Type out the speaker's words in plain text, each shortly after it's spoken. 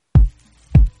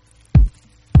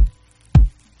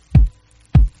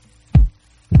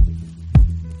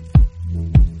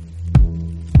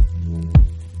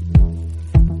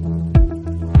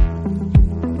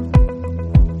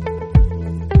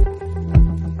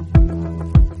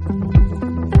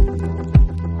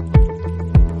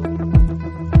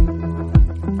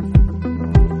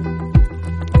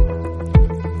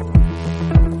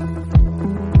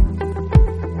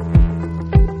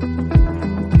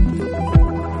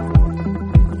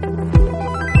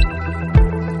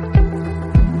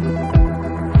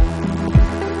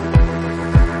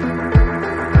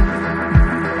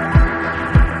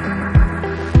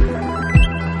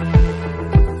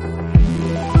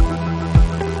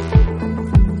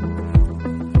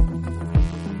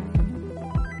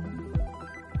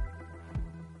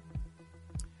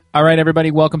All right,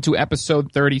 everybody, welcome to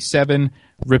episode 37,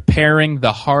 Repairing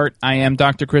the Heart. I am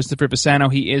Dr. Christopher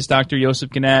Pisano. He is Dr. Yosef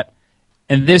Gannett.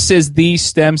 And this is the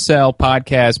Stem Cell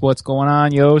Podcast. What's going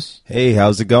on, Yos? Hey,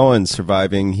 how's it going?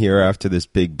 Surviving here after this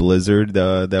big blizzard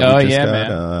that we just got.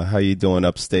 Man. How you doing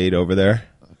upstate over there?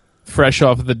 Fresh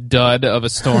off the dud of a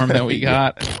storm that we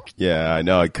got. Yeah, I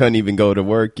know. I couldn't even go to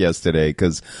work yesterday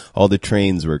because all the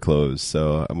trains were closed.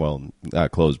 So, well,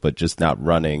 not closed, but just not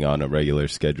running on a regular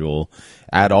schedule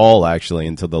at all, actually,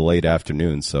 until the late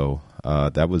afternoon. So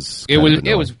that was it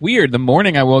was weird. The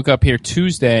morning I woke up here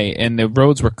Tuesday and the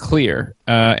roads were clear,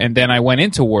 and then I went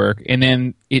into work, and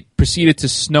then it proceeded to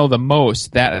snow the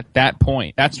most. At that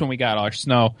point, that's when we got our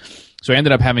snow. So I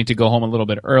ended up having to go home a little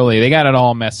bit early. They got it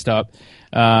all messed up.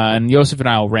 And Yosef and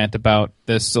I will rant about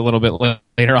this a little bit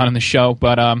later on in the show.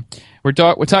 But we're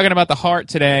talking about the heart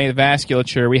today, the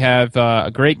vasculature. We have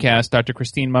a great guest, Dr.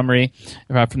 Christine Mummery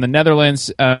from the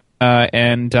Netherlands,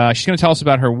 and she's going to tell us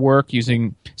about her work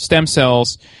using stem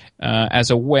cells as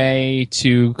a way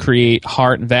to create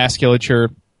heart and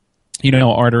vasculature,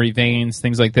 artery, veins,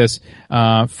 things like this,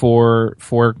 for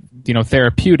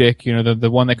therapeutic. The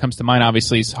one that comes to mind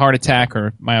obviously is heart attack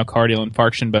or myocardial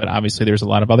infarction, but obviously there's a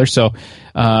lot of others. So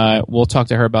we'll talk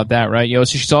to her about that, right? So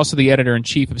she's also the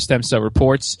editor-in-chief of Stem Cell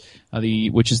Reports,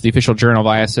 which is the official journal of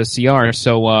ISSCR.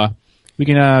 So we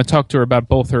can talk to her about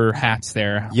both her hats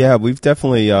there. Yeah, we've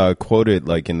definitely quoted,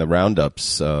 like in the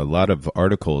roundups, a lot of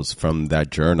articles from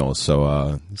that journal.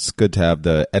 So it's good to have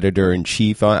the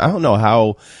editor-in-chief on. I don't know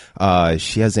how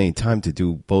she has any time to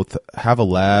do both, have a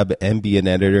lab and be an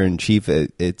editor-in-chief.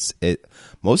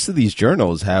 Most of these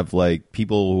journals have like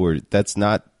people who are, that's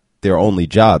not their only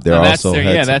job. They're also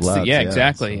heads of labs.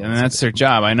 Exactly. So and that's their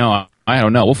job. I know. I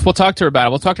don't know. We'll talk to her about it.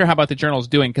 We'll talk to her how about the journal's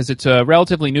doing, because it's a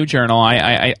relatively new journal.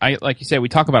 I like you said, we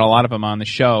talk about a lot of them on the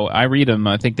show. I read them.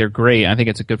 I think they're great. I think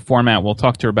it's a good format. We'll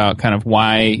talk to her about kind of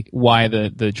why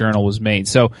the journal was made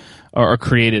or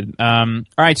created. All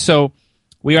right. So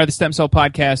we are the Stem Cell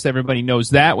Podcast. Everybody knows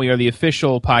that. We are the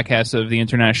official podcast of the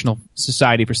International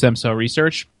Society for Stem Cell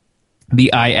Research,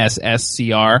 the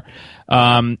ISSCR.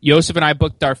 Yosef and I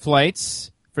booked our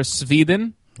flights for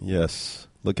Sweden. Yes.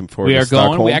 Looking forward to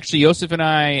Stockholm. Stockholm. Yosef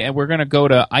and we're going to go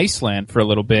to Iceland for a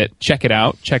little bit. Check it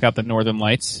out. Check out the Northern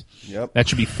Lights. Yep. That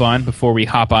should be fun before we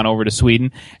hop on over to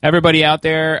Sweden. Everybody out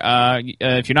there,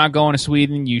 if you're not going to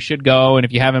Sweden, you should go. And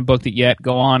if you haven't booked it yet,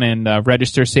 go on and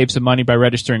register. Save some money by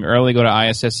registering early. Go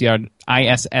to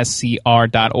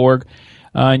ISSCR.org.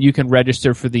 And you can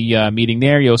register for the meeting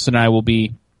there. Yosef and I will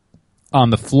be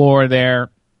on the floor there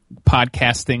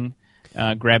podcasting.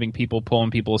 Grabbing people,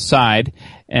 pulling people aside,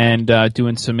 and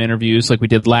doing some interviews like we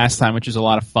did last time, which is a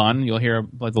lot of fun. You'll hear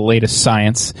like the latest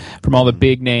science from all the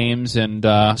big names and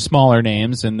smaller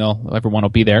names, and everyone will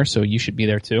be there, so you should be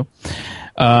there too.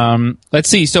 Let's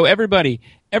see. So everybody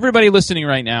listening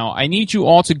right now, I need you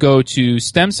all to go to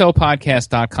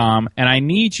stemcellpodcast.com, and I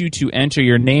need you to enter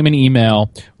your name and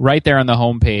email right there on the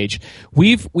homepage.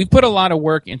 We've put a lot of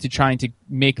work into trying to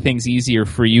make things easier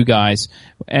for you guys,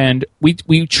 and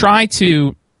we try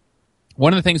to.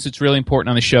 One of the things that's really important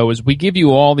on the show is we give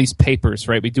you all these papers,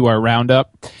 right? We do our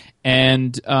roundup,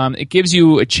 and it gives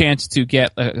you a chance to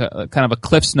get a kind of a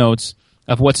Cliff's Notes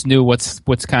of what's new, what's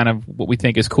kind of what we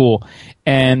think is cool.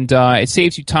 And it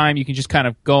saves you time. You can just kind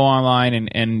of go online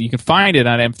and you can find it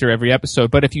after every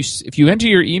episode. But if you enter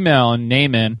your email and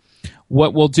name in,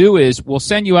 what we'll do is we'll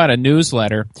send you out a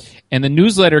newsletter, and the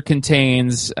newsletter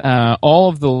contains all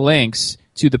of the links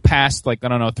to the past,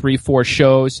 3-4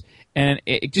 shows. And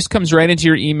it just comes right into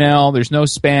your email. There's no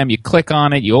spam. You click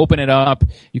on it. You open it up.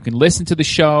 You can listen to the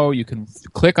show. You can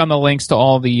click on the links to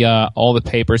all the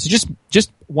papers. It's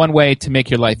just one way to make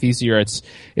your life easier.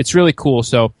 It's really cool.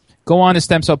 So go on to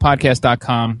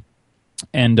stemcellpodcast.com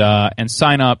and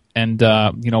sign up, and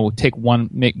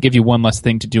give you one less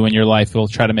thing to do in your life. We'll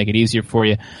try to make it easier for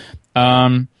you.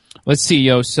 Let's see,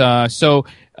 Yos.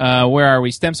 Where are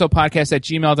we?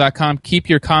 Stemcellpodcast@gmail.com. Keep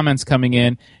your comments coming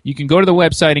in. You can go to the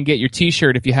website and get your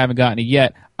T-shirt if you haven't gotten it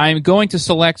yet. I'm going to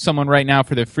select someone right now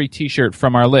for the free T-shirt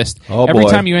from our list. Every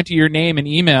time you enter your name and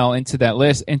email into that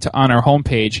list, on our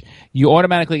homepage, you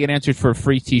automatically get entered for a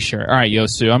free T-shirt. All right,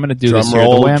 Yosu, I'm going to do this here.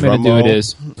 The way I'm going to do it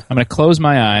is I'm going to close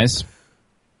my eyes.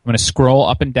 I'm going to scroll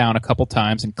up and down a couple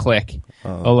times and click.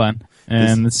 Hold on.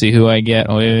 And let's see who I get.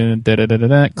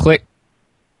 Click.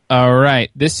 All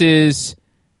right. This is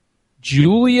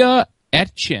Julia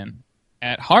Etchin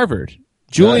at Harvard.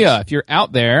 Julia, if you're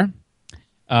out there,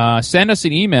 send us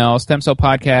an email,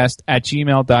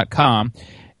 stemcellpodcast@gmail.com,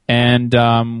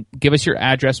 and give us your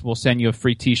address. We'll send you a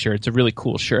free T-shirt. It's a really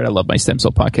cool shirt. I love my Stem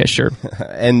Cell Podcast shirt.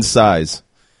 And size.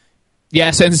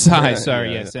 Yeah, sensitize.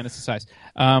 Sorry, Yeah. sensitize.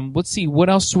 Let's see. What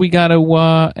else do we got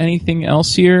to? Anything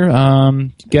else here?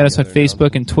 Get us on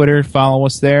Facebook and Twitter. Follow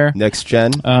us there. Next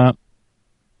gen.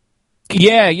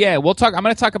 Yeah. We'll talk. I'm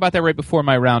going to talk about that right before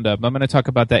my roundup. I'm going to talk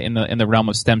about that in the realm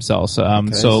of stem cells.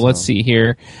 So let's see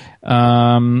here.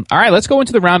 All right, let's go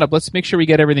into the roundup. Let's make sure we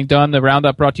get everything done. The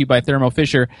roundup brought to you by Thermo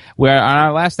Fisher, where on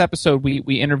our last episode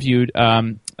we interviewed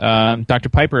Dr.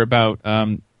 Piper about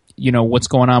what's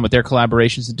going on with their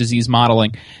collaborations in disease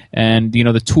modeling, and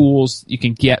the tools you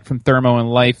can get from Thermo and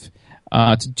Life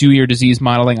to do your disease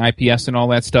modeling, IPS, and all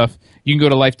that stuff. You can go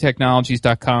to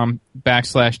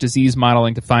lifetechnologies.com/disease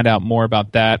modeling to find out more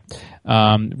about that.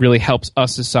 Really helps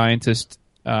us as scientists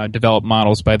develop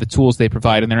models by the tools they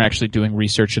provide, and they're actually doing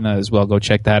research in that as well. Go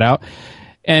check that out.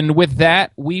 And with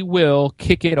that, we will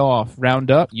kick it off.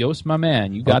 Roundup. Yost, my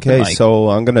man, you got the mic. Okay, so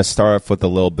I'm going to start off with a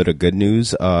little bit of good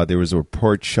news. There was a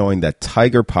report showing that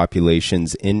tiger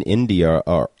populations in India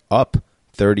are up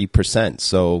 30%.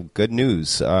 So good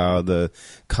news. The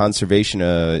conservation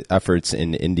efforts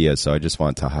in India. So I just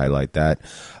want to highlight that.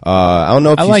 I don't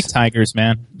know if I like tigers,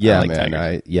 man. Yeah, I like man.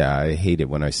 tigers. I hate it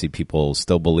when I see people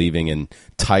still believing in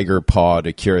tiger paw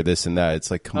to cure this and that. It's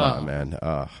like, come on, man.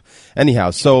 Anyhow,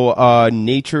 so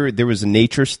there was a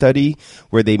Nature study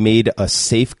where they made a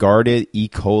safeguarded E.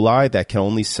 coli that can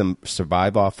only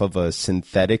survive off of a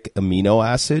synthetic amino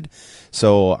acid.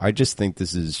 So I just think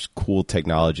this is cool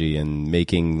technology and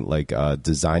making like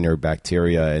designer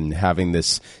bacteria and having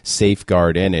this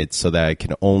safeguard in it so that it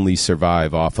can only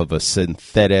survive off of a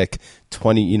synthetic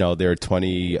 20, there are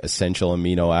 20 essential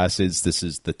amino acids. This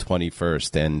is the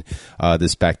 21st, and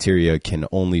this bacteria can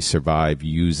only survive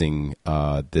using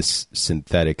this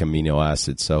synthetic amino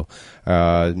acid. So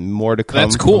more to come.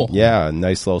 That's cool. Yeah,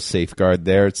 nice little safeguard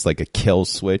there. It's like a kill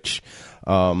switch.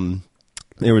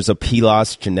 There was a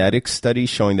PLOS genetics study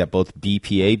showing that both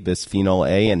BPA, bisphenol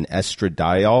A, and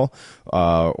estradiol,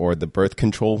 or the birth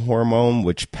control hormone,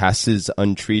 which passes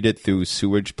untreated through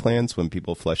sewage plants when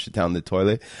people flush it down the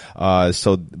toilet.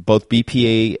 So both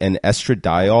BPA and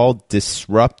estradiol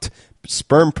disrupt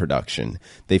sperm production.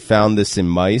 They found this in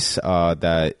mice,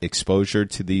 that exposure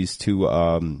to these two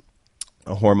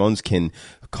hormones can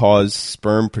cause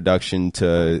sperm production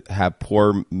to have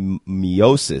poor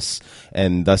meiosis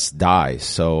and thus die.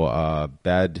 So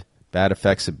bad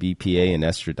effects of BPA and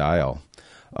estradiol,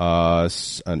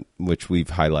 which we've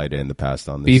highlighted in the past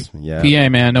on this. BPA,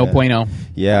 man, no bueno.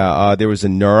 Yeah, there was a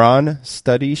neuron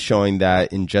study showing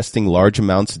that ingesting large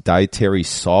amounts of dietary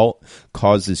salt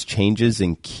causes changes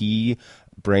in key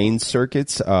brain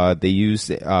circuits. They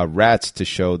used rats to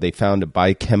show they found a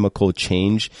biochemical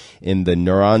change in the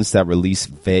neurons that release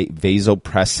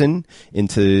vasopressin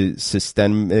into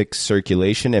systemic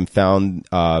circulation, and found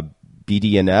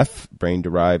BDNF,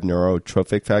 brain-derived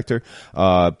neurotrophic factor,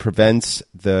 prevents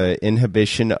the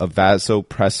inhibition of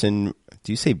vasopressin.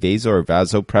 Do you say vaso or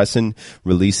vasopressin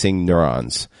releasing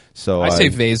neurons? So I say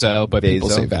vaso, but people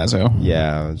say vaso.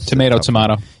 Yeah. Tomato.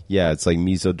 Yeah, it's like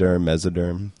mesoderm,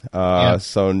 mesoderm.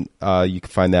 So you can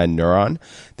find that in Neuron.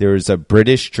 There's a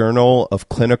British Journal of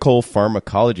Clinical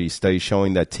Pharmacology study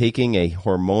showing that taking a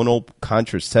hormonal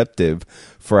contraceptive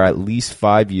for at least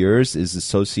 5 years is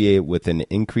associated with an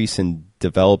increase in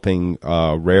developing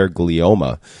rare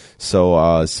glioma.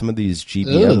 So some of these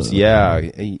GBMs,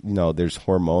 there's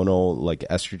hormonal like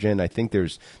estrogen. I think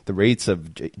there's the rates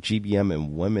of GBM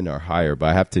in women are higher, but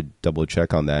I have to double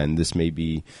check on that. And this may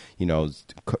be,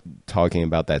 talking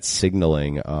about that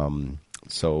signaling.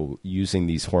 So using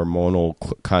these hormonal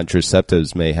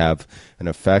contraceptives may have an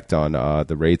effect on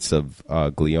the rates of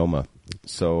glioma.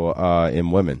 So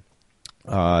in women.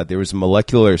 There was a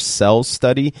molecular cell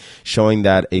study showing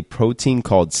that a protein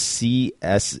called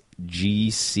CSGC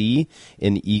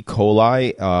in E.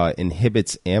 coli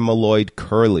inhibits amyloid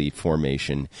curly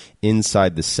formation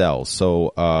inside the cell.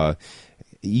 So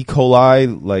E. coli,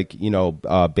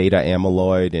 beta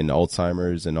amyloid and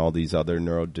Alzheimer's and all these other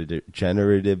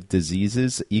neurodegenerative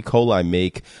diseases, E. coli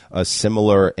make a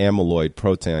similar amyloid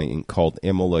protein called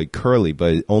amyloid curly,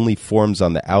 but it only forms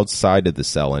on the outside of the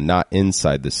cell and not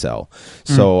inside the cell.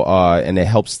 So, and it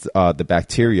helps the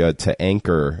bacteria to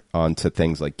anchor onto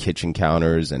things like kitchen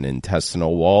counters and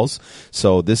intestinal walls.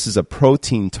 So this is a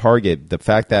protein target. The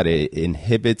fact that it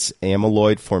inhibits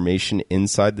amyloid formation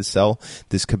inside the cell,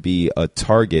 this could be a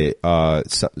target,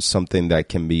 something that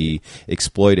can be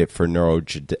exploited for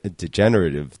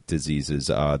neurodegenerative diseases,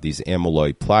 these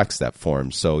amyloid plaques that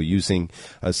form. So using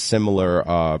a similar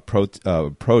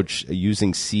approach,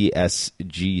 using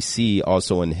CSGC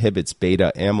also inhibits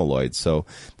beta amyloid. So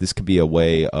this could be a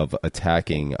way of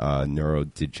attacking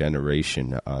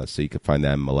neurodegeneration. So you could find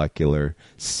that in molecular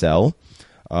cell.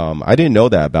 I didn't know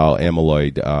that about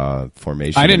amyloid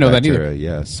formation. I didn't in know that bacteria. either.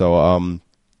 Yeah. So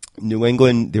New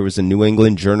England, there was a New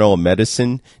England Journal of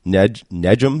Medicine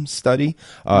NEJM study,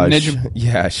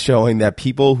 showing that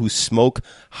people who smoke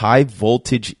high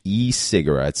voltage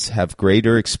e-cigarettes have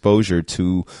greater exposure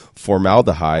to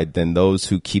formaldehyde than those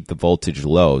who keep the voltage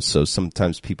low. So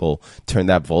sometimes people turn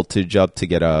that voltage up to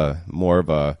get a more of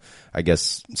a, I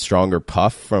guess, stronger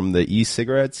puff from the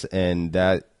e-cigarettes, and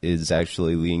that is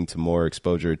actually leading to more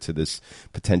exposure to this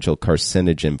potential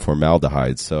carcinogen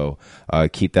formaldehyde. So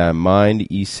keep that in mind,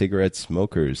 e-cigarette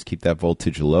smokers, keep that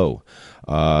voltage low.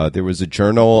 There was a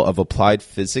Journal of Applied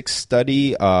Physics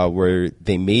study where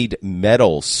they made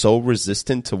metal so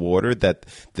resistant to water that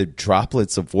the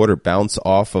droplets of water bounce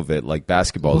off of it like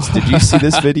basketballs. Did you see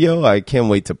this video? I can't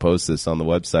wait to post this on the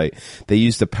website. They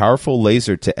used a powerful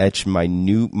laser to etch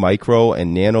minute micro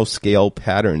and nanoscale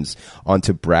patterns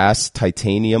onto brass,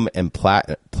 titanium, and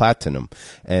platinum.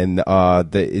 And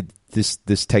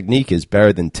this technique is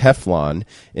better than Teflon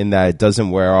in that it doesn't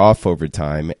wear off over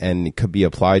time, and it could be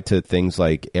applied to things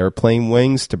like airplane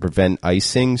wings to prevent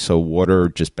icing, so water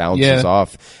just bounces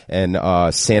off, and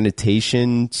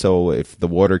sanitation, so if the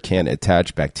water can't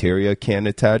attach, bacteria can't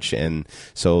attach, and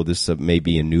so this may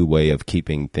be a new way of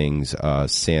keeping things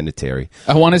sanitary.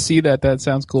 I want to see that. That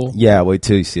sounds cool. Yeah, wait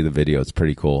till you see the video. It's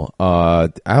pretty cool. I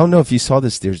don't know if you saw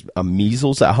this. There's a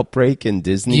measles outbreak in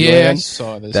Disneyland. Yeah, I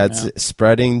saw this. That's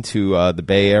spreading to the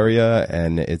Bay Area,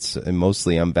 and it's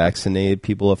mostly unvaccinated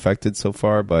people affected so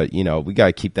far. But, you know, we got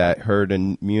to keep that herd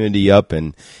immunity up,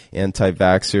 and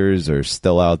anti-vaxxers are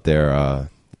still out there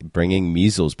bringing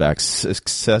measles back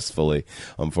successfully,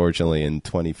 unfortunately, in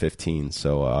 2015.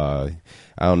 So I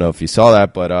don't know if you saw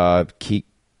that, but keep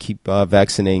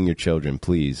vaccinating your children,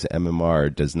 please.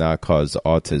 MMR does not cause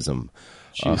autism.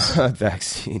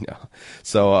 Vaccine.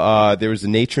 So there was a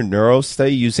Nature Neuro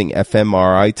study using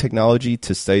fMRI technology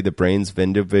to study the brains of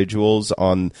individuals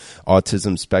on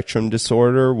autism spectrum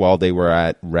disorder while they were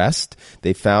at rest.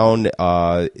 They found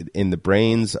in the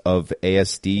brains of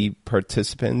ASD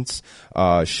participants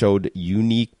showed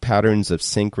unique patterns of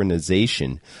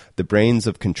synchronization. The brains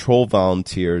of control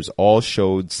volunteers all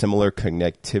showed similar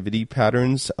connectivity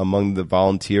patterns. Among the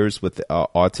volunteers with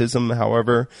autism,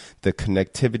 however, the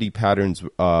connectivity patterns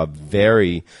were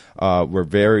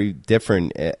very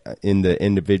different in the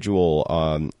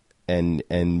individual and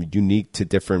unique to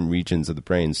different regions of the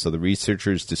brain. So the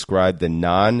researchers described the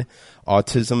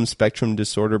non-autism spectrum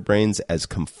disorder brains as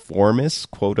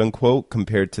conformist, quote unquote,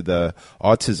 compared to the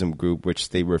autism group, which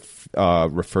they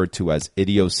referred to as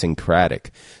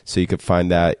idiosyncratic. So you could find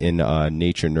that in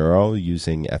Nature Neuro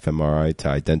using fMRI to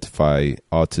identify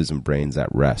autism brains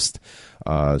at rest.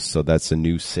 So that's a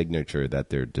new signature that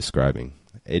they're describing.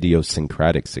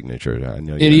 Idiosyncratic signature. I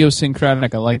know.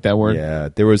 Idiosyncratic. I like that word. Yeah,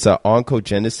 there was an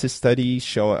oncogenesis study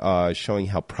showing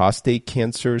how prostate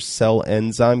cancer cell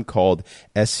enzyme called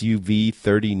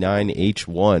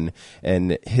SUV39H1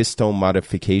 and histone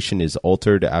modification is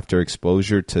altered after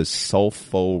exposure to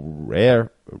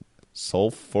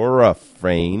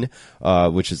sulforaphane,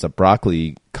 which is a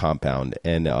broccoli compound,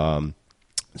 and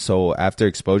so after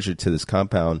exposure to this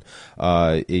compound,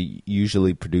 it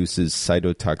usually produces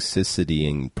cytotoxicity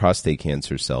in prostate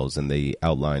cancer cells, and they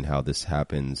outline how this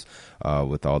happens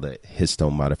with all the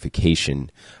histone modification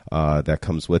that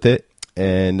comes with it.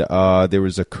 And there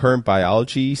was a current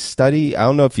biology study. I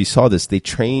don't know if you saw this. They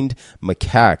trained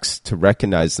macaques to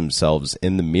recognize themselves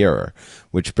in the mirror,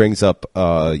 which brings up,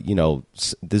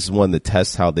 this is one of the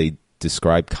tests how they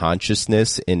describe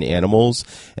consciousness in animals,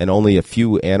 and only a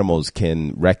few animals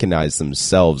can recognize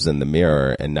themselves in the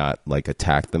mirror and not like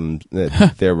attack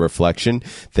their reflection,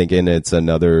 thinking it's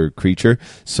another creature.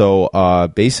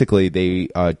 So basically, they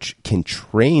can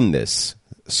train this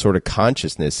sort of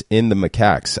consciousness in the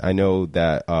macaques. I know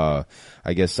that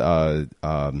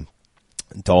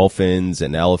dolphins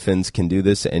and elephants can do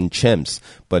this, and chimps,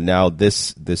 but now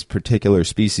this particular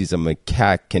species of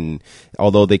macaque can,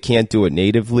 although they can't do it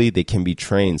natively, they can be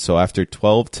trained. So after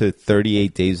 12 to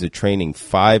 38 days of training,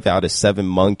 5 out of 7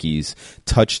 monkeys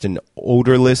touched an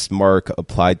odorless mark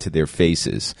applied to their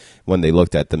faces when they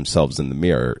looked at themselves in the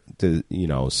mirror. So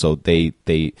so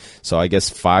I guess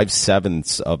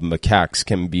 5/7 of macaques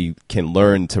can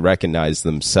learn to recognize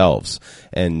themselves.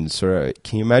 And sort of,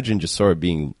 can you imagine just sort of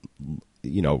being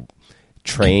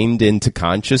trained into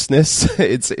consciousness?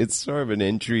 It's sort of an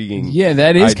intriguing. Yeah,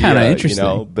 that is kind of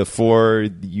interesting. Before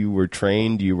you were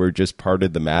trained, you were just part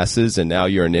of the masses, and now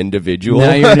you're an individual.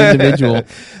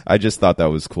 I just thought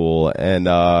that was cool. And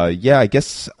I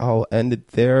guess I'll end it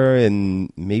there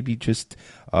and maybe just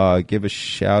give a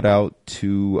shout out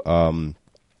to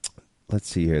let's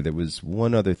see here. There was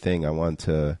one other thing I want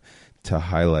to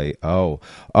highlight.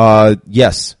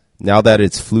 Yes. Now that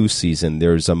it's flu season,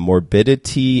 there's a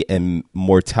morbidity and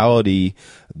mortality,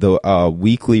 the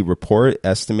weekly report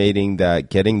estimating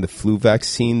that getting the flu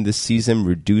vaccine this season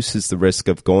reduces the risk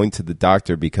of going to the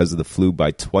doctor because of the flu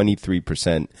by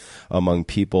 23% among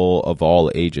people of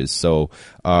all ages. So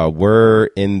we're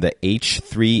in the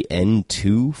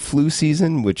H3N2 flu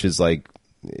season, which is like,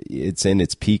 it's in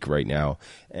its peak right now.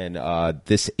 And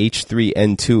this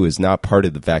H3N2 is not part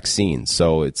of the vaccine,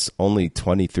 so it's only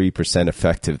 23%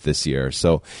 effective this year.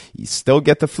 So you still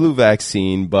get the flu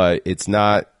vaccine, but it's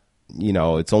not,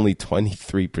 it's only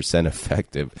 23%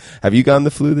 effective. Have you gotten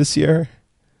the flu this year?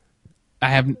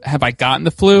 Have I gotten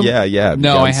the flu? Yeah.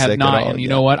 No, I have not. And you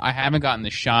know what? I haven't gotten the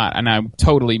shot, and I'm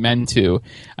totally meant to.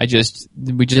 I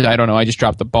don't know. I just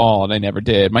dropped the ball, and I never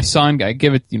did. My son, I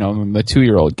give it, the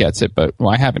 2-year-old gets it, but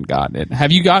I haven't gotten it.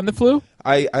 Have you gotten the flu?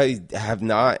 I have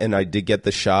not, and I did get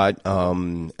the shot.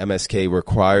 MSK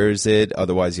requires it.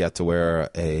 Otherwise, you have to wear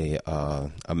a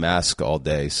mask all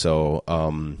day. So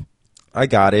I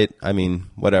got it. I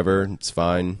mean, whatever. It's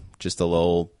fine. Just a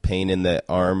little pain in the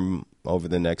arm over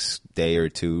the next day or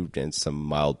two and some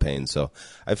mild pain. So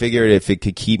I figured if it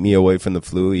could keep me away from the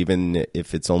flu, even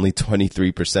if it's only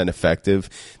 23% effective,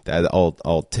 that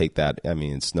I'll take that. I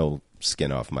mean, it's no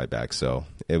skin off my back. So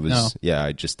it was,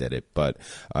 I just did it. But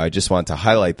I just want to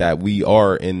highlight that we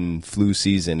are in flu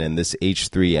season, and this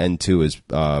H3N2 is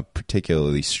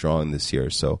particularly strong this year.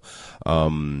 So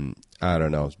I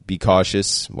don't know. Be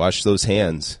cautious. Wash those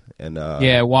hands. And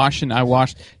I washed.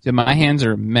 My hands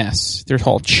are a mess. They're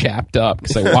all chapped up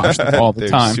because I wash them all the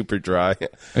time. Super dry.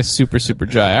 It's super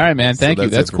dry. All right, man. Thank you.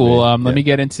 That's cool. Let me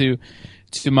get into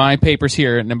my papers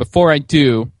here. And then before I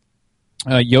do,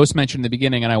 Yost mentioned in the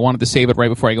beginning, and I wanted to save it right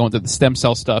before I go into the stem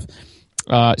cell stuff.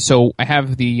 So I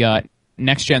have the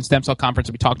Next Gen Stem Cell Conference.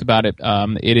 We talked about it.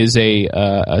 It is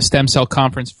a stem cell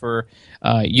conference for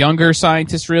younger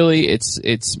scientists. Really,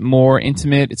 it's more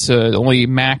intimate. It's only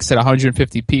max at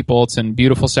 150 people. It's in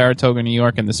beautiful Saratoga, New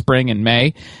York, in the spring and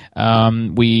May.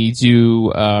 We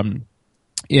do.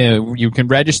 You can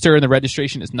register, and the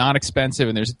registration is not expensive,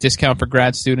 and there's a discount for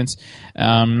grad students.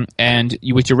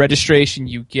 With your registration,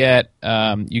 you get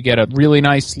a really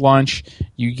nice lunch.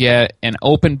 You get an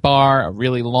open bar, a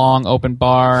really long open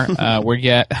bar. We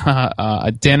get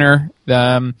a dinner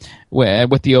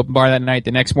with the open bar that night.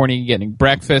 The next morning, you're getting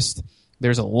breakfast.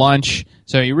 There's a lunch,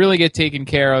 so you really get taken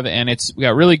care of, and we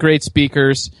got really great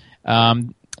speakers.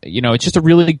 It's just a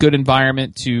really good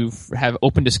environment to have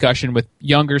open discussion with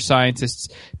younger scientists,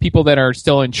 people that are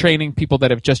still in training, people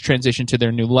that have just transitioned to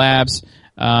their new labs,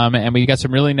 and we got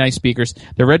some really nice speakers.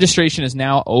 The registration is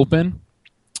now open,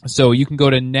 so you can go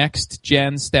to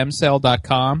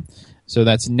nextgenstemcell.com. So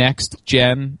that's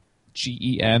nextgen,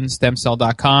 GEN,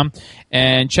 stemcell.com,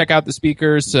 and check out the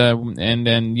speakers, and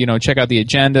then check out the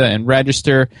agenda and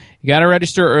register. You got to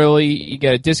register early. You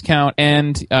get a discount,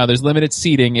 and there's limited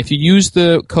seating. If you use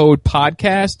the code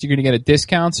podcast, you're going to get a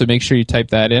discount. So make sure you type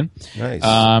that in.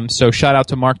 Nice. So shout out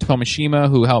to Mark Tomashima,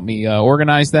 who helped me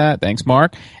organize that. Thanks,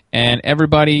 Mark. And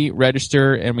everybody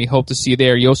register, and we hope to see you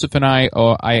there. Yosef and I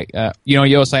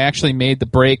actually made the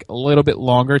break a little bit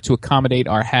longer to accommodate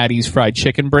our Hattie's fried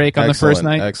chicken break on the first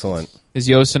night. Excellent. Because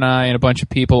Yosef and I and a bunch of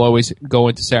people always go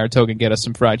into Saratoga and get us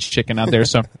some fried chicken out there.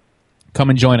 So come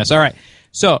and join us. All right.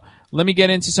 So let me get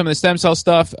into some of the stem cell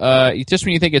stuff. Just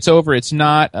when you think it's over, it's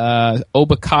not.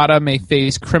 Obokata may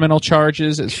face criminal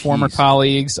charges as former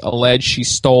colleagues allege she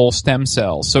stole stem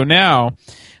cells. So now,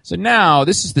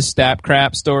 this is the stat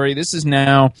crap story. This is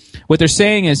now what they're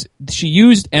saying is she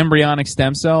used embryonic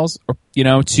stem cells,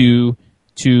 to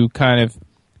kind of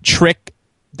trick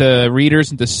the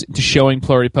readers into showing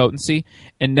pluripotency.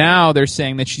 And now they're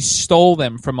saying that she stole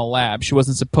them from a lab. She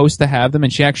wasn't supposed to have them,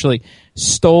 and she actually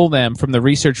stole them from the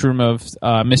research room of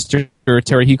Mr.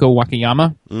 Terahiko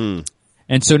Wakayama.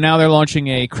 And so now they're launching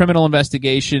a criminal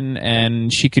investigation,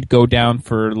 and she could go down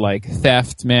for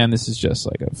theft. Man, this is just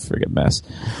like a friggin' mess.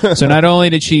 So not only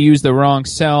did she use the wrong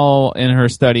cell in her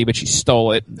study, but she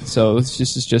stole it. So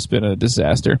this has just been a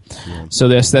disaster. Yeah. So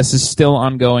this is still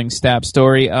ongoing stab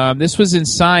story. This was in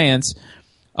Science.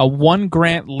 A 1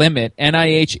 grant limit.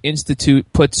 NIH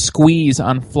Institute put squeeze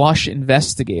on flush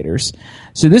investigators.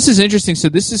 So this is interesting. So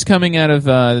this is coming out of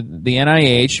the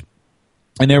NIH.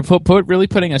 And they're really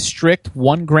putting a strict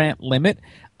 1 grant limit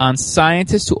on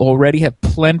scientists who already have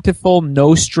plentiful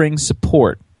no-string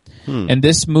support. And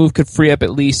this move could free up at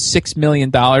least $6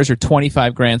 million or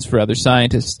 25 grants for other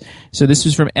scientists. So this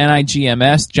was from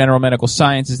NIGMS, General Medical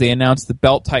Sciences. They announced the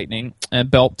belt tightening,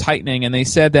 and they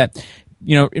said that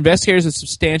investigators with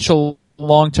substantial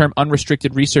long-term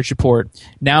unrestricted research report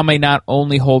now may not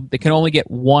only hold, they can only get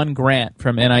one grant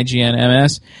from NIGN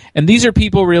MS. And these are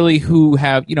people really who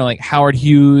have, like Howard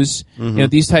Hughes,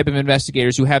 these type of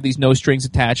investigators who have these no strings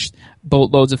attached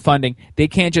boatloads of funding. They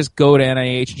can't just go to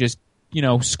NIH and just,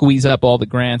 squeeze up all the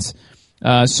grants.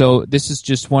 So this is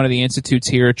just one of the institutes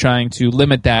here trying to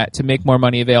limit that to make more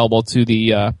money available to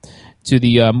the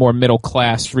more middle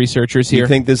class researchers here. You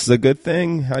think this is a good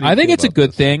thing? How do you I think feel it's a about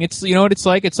good this? thing. It's what it's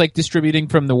like. It's like distributing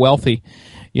from the wealthy.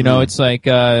 It's like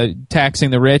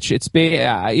taxing the rich. It's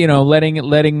putting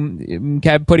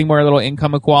more little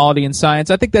income equality in science.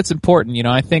 I think that's important.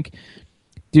 I think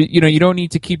you don't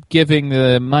need to keep giving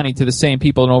the money to the same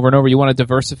people and over. You want to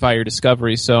diversify your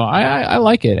discoveries. So I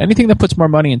like it. Anything that puts more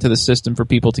money into the system for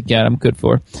people to get, I'm good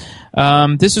for.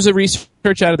 This is a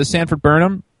research out of the Sanford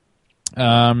Burnham.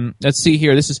 Let's see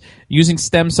here. This is using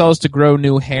stem cells to grow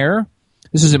new hair.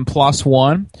 This is in PLOS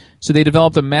ONE. So they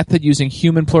developed a method using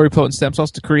human pluripotent stem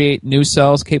cells to create new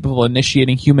cells capable of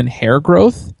initiating human hair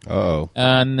growth. Oh.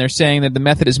 And they're saying that the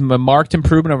method is a marked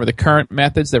improvement over the current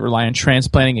methods that rely on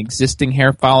transplanting existing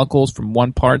hair follicles from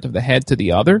one part of the head to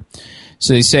the other.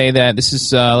 So they say that this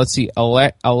is, Alexei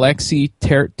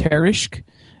Tereshk,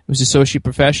 who's associate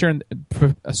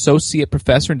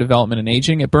professor in development and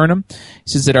aging at Burnham. He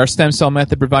says that our stem cell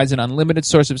method provides an unlimited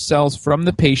source of cells from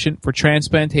the patient for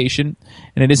transplantation,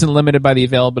 and it isn't limited by the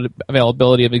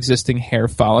availability of existing hair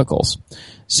follicles.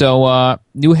 So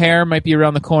new hair might be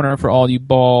around the corner for all you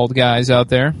bald guys out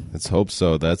there. Let's hope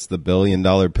so. That's the $1 billion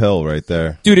pill right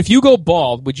there. Dude, if you go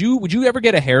bald, would you ever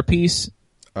get a hairpiece?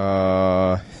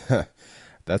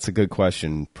 That's a good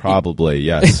question. Probably,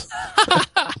 yes.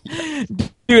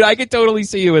 Dude, I could totally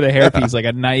see you with a hairpiece, like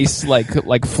a nice,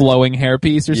 like flowing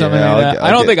hairpiece or something like that.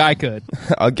 I don't think I could.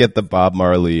 I'll get the Bob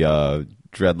Marley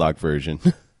dreadlock version.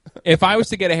 If I was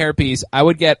to get a hairpiece, I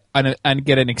would get an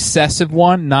excessive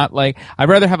one. Not like I'd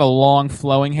rather have a long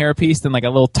flowing hairpiece than like a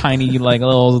little tiny, like a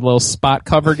little spot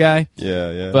cover guy.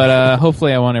 Yeah. But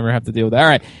hopefully, I won't ever have to deal with that. All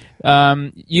right,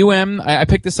 I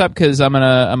picked this up because I'm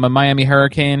a Miami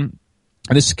Hurricane.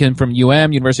 This came from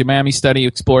University of Miami study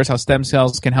explores how stem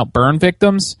cells can help burn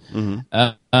victims.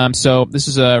 So this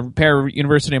is a pair of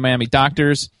University of Miami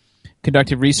doctors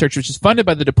conducted research, which is funded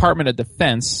by the Department of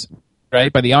Defense,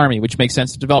 right, by the Army, which makes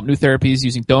sense to develop new therapies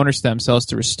using donor stem cells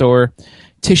to restore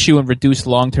tissue and reduce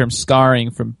long-term scarring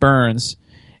from burns.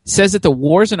 It says that the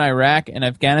wars in Iraq and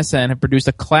Afghanistan have produced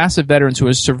a class of veterans who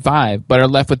have survived but are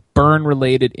left with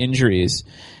burn-related injuries.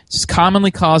 This is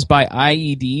commonly caused by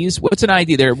IEDs. What's an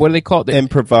IED there? What do they call it?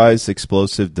 Improvised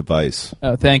explosive device.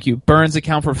 Thank you. Burns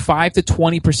account for 5 to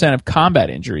 20% of combat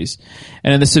injuries.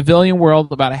 And in the civilian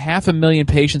world, about 500,000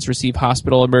 patients receive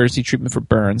hospital emergency treatment for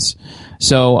burns.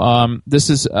 So this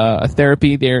is a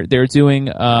therapy. They're doing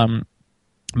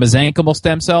mesenchymal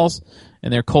stem cells,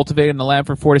 and they're cultivated in the lab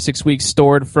for 4 to 6 weeks,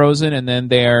 stored, frozen, and then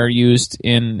they are used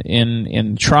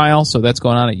in trial. So that's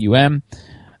going on at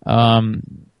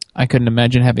I couldn't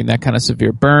imagine having that kind of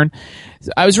severe burn.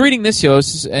 I was reading this,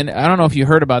 Yos, and I don't know if you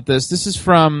heard about this. This is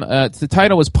from, the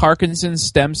title was Parkinson's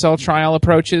Stem Cell Trial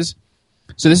Approaches.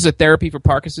 So this is a therapy for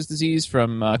Parkinson's disease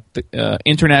from the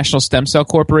International Stem Cell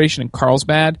Corporation in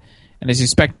Carlsbad, and is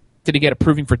expected to get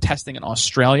approving for testing in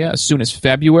Australia as soon as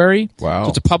February. Wow. So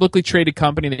it's a publicly traded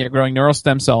company. They're growing neural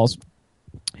stem cells.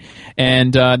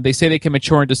 And they say they can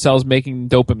mature into cells making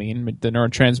dopamine, the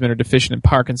neurotransmitter deficient in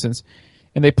Parkinson's.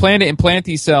 And they plan to implant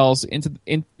these cells into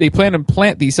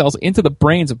the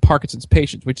brains of Parkinson's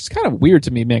patients, which is kind of weird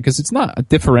to me, man, because it's not a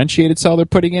differentiated cell they're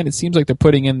putting in. It seems like they're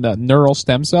putting in the neural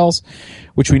stem cells,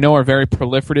 which we know are very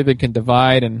proliferative and can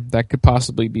divide, and that could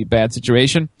possibly be a bad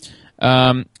situation.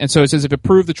 And so it says, if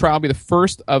approved, the trial will be the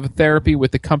first of therapy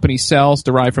with the company's cells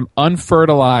derived from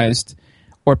unfertilized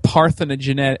or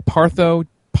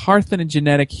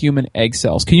parthenogenetic human egg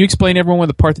cells. Can you explain everyone what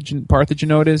the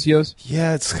parthenogenoid is, Yos?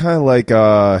 Yeah, it's kind of like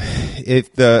the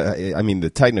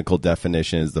technical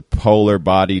definition is the polar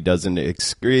body doesn't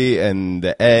excrete and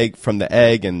the egg from the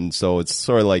egg, and so it's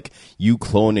sort of like you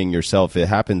cloning yourself. It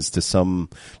happens to some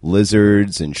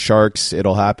lizards and sharks.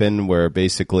 It'll happen where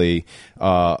basically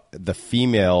the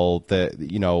female,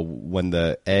 when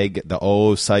the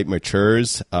oocyte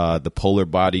matures, the polar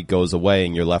body goes away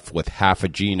and you're left with half a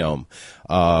genome.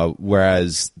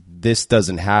 Whereas this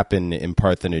doesn't happen in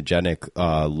parthenogenic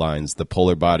lines. The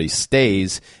polar body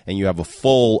stays, and you have a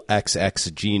full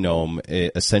XX genome,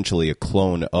 essentially a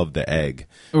clone of the egg.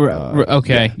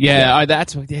 Okay, yeah.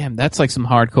 That's like some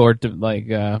hardcore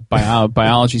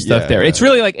biology stuff there. It's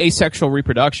really like asexual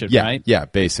reproduction, right? Yeah,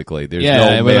 basically. There's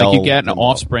no male, like you get an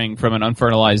offspring from an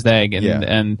unfertilized egg,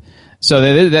 and So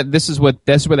this is where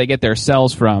they get their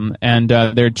cells from, and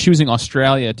they're choosing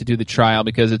Australia to do the trial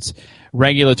because its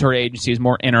regulatory agency is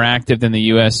more interactive than the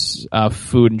U.S.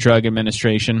 Food and Drug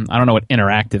Administration. I don't know what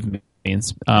interactive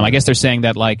means. I guess they're saying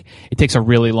that like it takes a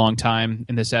really long time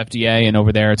in this FDA, and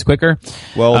over there it's quicker.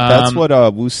 Well, that's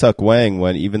what Wu Suk Wang,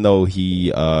 when even though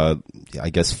he I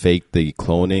guess faked the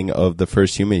cloning of the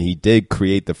first human, he did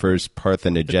create the first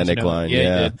parthenogenic line. Yeah, he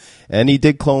did. And he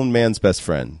did clone man's best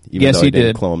friend, even though he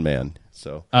didn't clone man.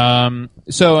 So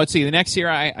let's see. The next year,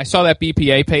 I saw that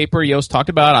BPA paper Yost talked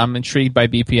about. I'm intrigued by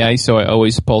BPA, so I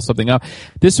always pull something up.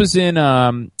 This was in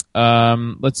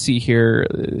let's see here.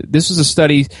 This was a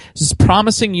study. This is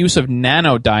promising use of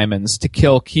nanodiamonds to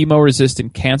kill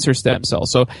chemo-resistant cancer stem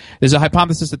cells. So there's a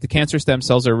hypothesis that the cancer stem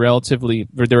cells are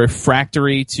they're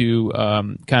refractory to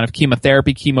kind of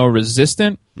chemotherapy,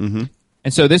 chemo-resistant. Mm-hmm.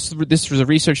 And so this was a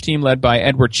research team led by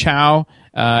Edward Chow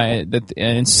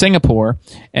in Singapore,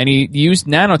 and he used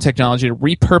nanotechnology to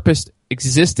repurpose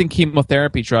existing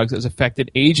chemotherapy drugs as effective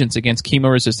agents against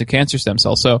chemo-resistant cancer stem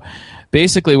cells. So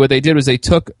basically what they did was they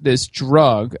took this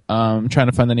drug, I'm trying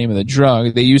to find the name of the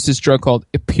drug, they used this drug called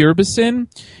ipirbicin.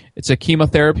 It's a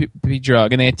chemotherapy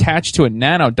drug, and they attached to a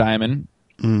nanodiamond,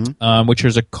 which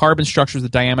is a carbon structure with a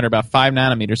diameter about 5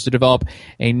 nanometers, to develop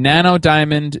a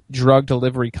nanodiamond drug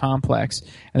delivery complex.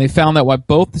 And they found that while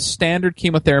both the standard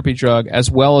chemotherapy drug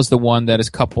as well as the one that is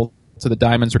coupled to the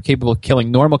diamonds were capable of killing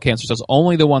normal cancer cells,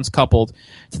 only the ones coupled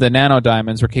to the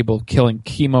nanodiamonds were capable of killing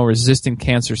chemo-resistant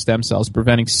cancer stem cells,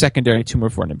 preventing secondary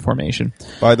tumor formation.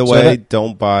 By the way,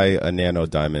 don't buy a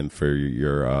nanodiamond for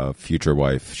your future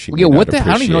wife. She may not I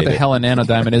don't even know what the hell a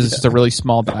nanodiamond is. It's just a really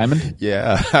small diamond.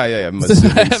 Yeah, I'm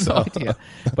assuming so. Yeah.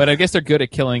 But I guess they're good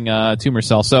at killing tumor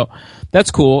cells. So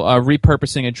that's cool.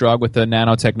 Repurposing a drug with the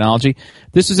nanotechnology.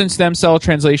 This is in Stem Cell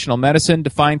Translational Medicine,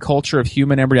 defined culture of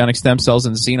human embryonic stem cells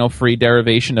and xeno-free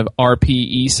derivation of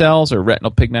RPE cells, or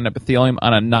retinal pigment epithelium,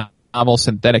 on a novel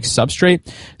synthetic substrate.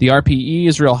 The RPE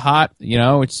is real hot.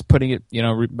 It's putting it,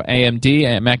 AMD,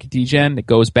 macular degeneration. It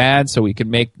goes bad, so we can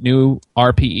make new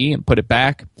RPE and put it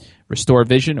back, restore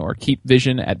vision or keep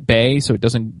vision at bay so it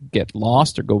doesn't get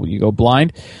lost or you go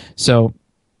blind. So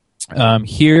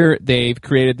here they've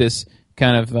created this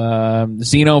kind of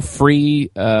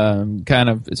xeno-free it's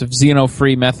a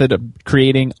xeno-free method of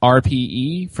creating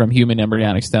RPE from human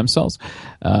embryonic stem cells.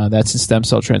 That's in Stem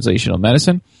Cell Translational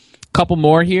Medicine. Couple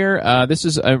more here. This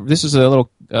is a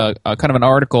little kind of an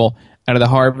article out of the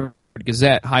Harvard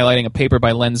Gazette highlighting a paper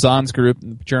by Len Zon's group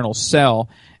in the journal Cell,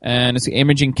 and its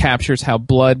imaging captures how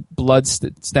blood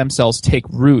stem cells take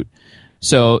root.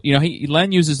 So,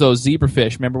 Len uses those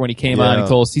zebrafish. Remember when he came on, he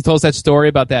told us that story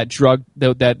about that drug,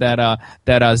 that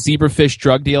zebrafish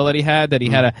drug deal that he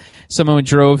had, someone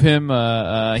drove him,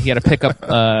 he had to pick up,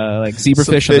 like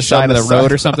zebrafish on the side of the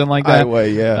road or something like that.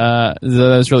 Highway, yeah.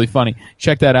 That was really funny.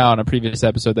 Check that out on a previous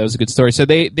episode. That was a good story. So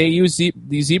they use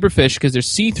these zebrafish because they're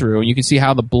see-through, and you can see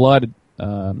how the blood,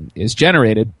 is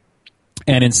generated.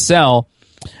 And in Cell,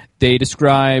 they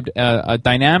described a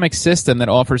dynamic system that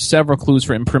offers several clues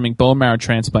for improving bone marrow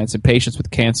transplants in patients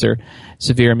with cancer,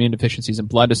 severe immune deficiencies, and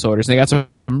blood disorders. And they got some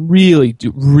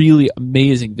really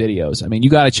amazing videos. I mean,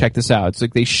 you got to check this out. It's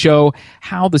like they show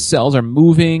how the cells are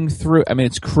moving through. I mean,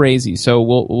 it's crazy. So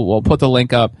we'll put the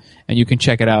link up, and you can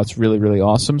check it out. It's really, really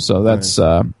awesome. So that's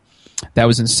that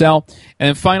was in Cell. And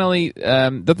then finally,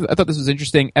 I thought this was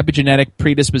interesting, epigenetic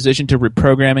predisposition to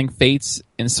reprogramming fates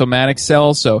in somatic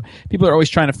cells. So people are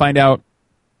always trying to find out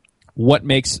what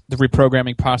makes the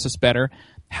reprogramming process better.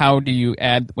 How do you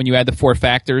when you add the 4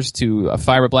 factors to a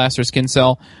fibroblast or skin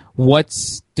cell,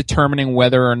 what's determining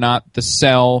whether or not the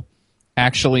cell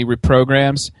actually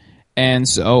reprograms? And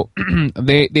so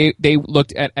they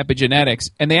looked at epigenetics,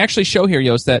 and they actually show here,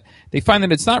 Yost, that they find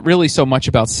that it's not really so much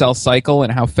about cell cycle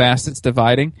and how fast it's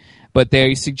dividing, but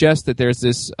they suggest that there's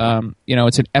this, it's an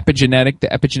the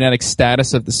epigenetic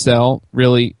status of the cell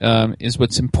really is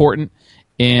what's important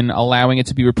in allowing it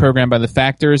to be reprogrammed by the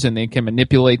factors, and they can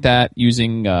manipulate that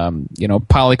using,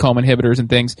 polycomb inhibitors and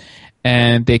things,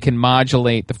 and they can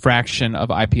modulate the fraction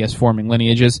of IPS-forming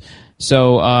lineages.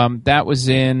 So that was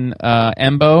in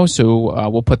EMBO, so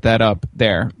we'll put that up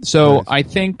there. So nice. I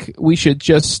think we should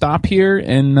just stop here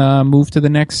and move to the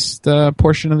next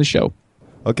portion of the show.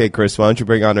 Okay, Chris, why don't you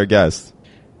bring on our guest?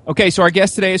 Okay, so our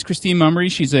guest today is Christine Mummery.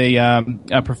 She's a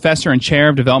professor and chair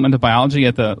of developmental biology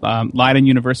at the Leiden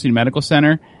University Medical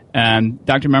Center. And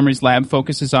Dr. Mummery's lab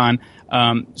focuses on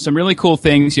some really cool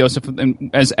things. Joseph,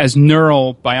 as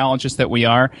neural biologists that we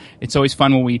are, it's always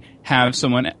fun when we have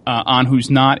someone on who's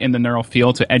not in the neural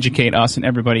field to educate us and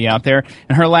everybody out there.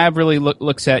 And her lab really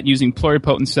looks at using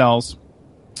pluripotent cells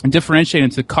and differentiate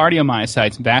into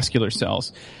cardiomyocytes and vascular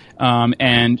cells.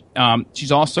 And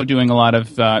she's also doing a lot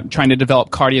of trying to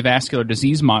develop cardiovascular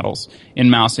disease models in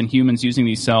mouse and humans using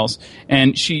these cells.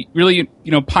 And she really,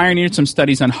 pioneered some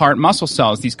studies on heart muscle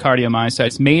cells, these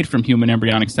cardiomyocytes made from human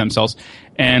embryonic stem cells,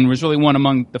 and was really one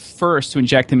among the first to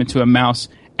inject them into a mouse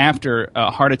after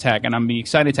a heart attack. And I'm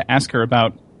excited to ask her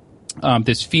about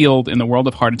this field in the world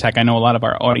of heart attack. I know a lot of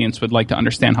our audience would like to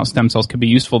understand how stem cells could be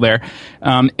useful there.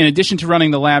 In addition to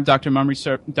running the lab, Dr.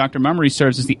 Mummery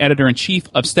serves as the editor-in-chief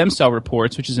of Stem Cell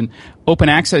Reports, which is an open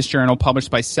access journal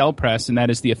published by Cell Press, and that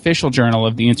is the official journal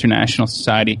of the International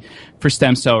Society for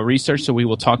Stem Cell Research. So we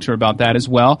will talk to her about that as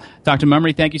well. Dr.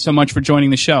 Mummery, thank you so much for joining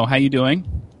the show. How are you doing?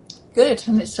 Good,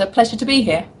 and it's a pleasure to be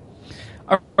here.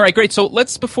 All right, great. So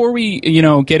before we,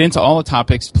 get into all the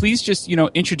topics, please just,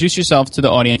 introduce yourself to the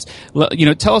audience.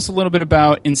 Tell us a little bit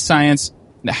about, in science,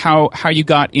 how you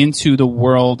got into the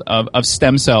world of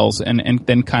stem cells, and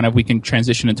then kind of we can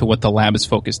transition into what the lab is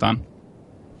focused on.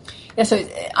 Yeah, so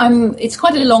it's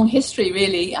quite a long history,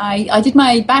 really. I did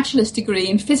my bachelor's degree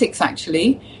in physics,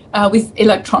 actually, with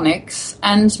electronics,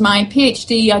 and my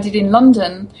PhD I did in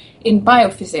London in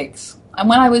biophysics. And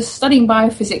when I was studying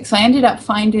biophysics, I ended up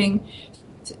finding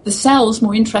the cells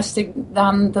more interesting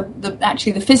than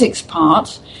the physics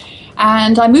part.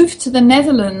 And I moved to the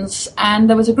Netherlands, and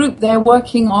there was a group there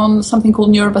working on something called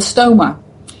neuroblastoma.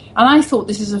 And I thought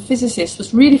this, as a physicist,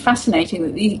 was really fascinating,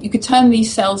 that you could turn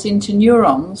these cells into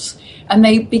neurons, and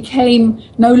they became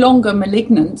no longer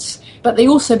malignant, but they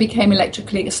also became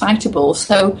electrically excitable.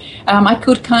 So I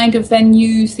could kind of then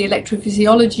use the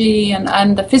electrophysiology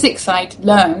and the physics I'd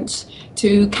learned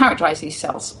to characterize these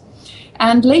cells.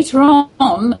 And later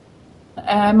on,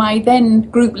 my then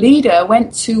group leader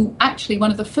went to actually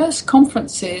one of the first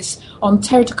conferences on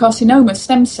teratocarcinoma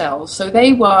stem cells. So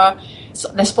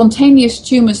they're spontaneous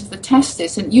tumours of the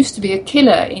testis, and it used to be a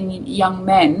killer in young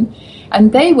men.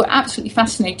 And they were absolutely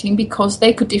fascinating because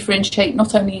they could differentiate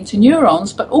not only into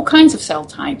neurons, but all kinds of cell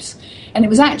types. And it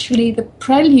was actually the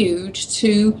prelude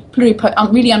to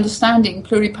really understanding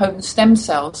pluripotent stem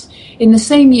cells. In the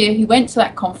same year he went to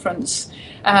that conference,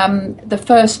 the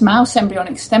first mouse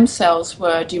embryonic stem cells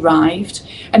were derived,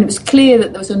 and it was clear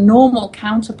that there was a normal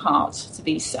counterpart to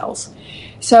these cells.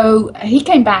 So he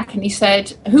came back and he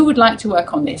said, who would like to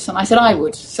work on this? And I said, I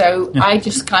would. So I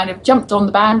just kind of jumped on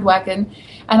the bandwagon,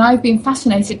 and I've been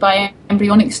fascinated by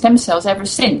embryonic stem cells ever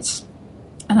since.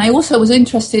 And I also was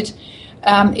interested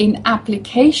in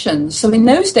applications. So in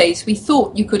those days, we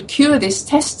thought you could cure this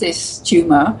testis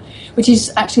tumor, which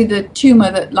is actually the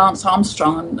tumor that Lance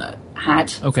Armstrong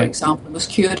had, for example, was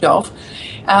cured of.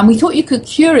 We thought you could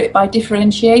cure it by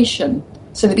differentiation.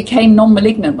 So they became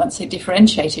non-malignant once they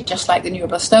differentiated, just like the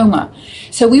neuroblastoma.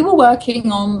 So we were working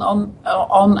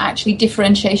on actually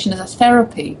differentiation as a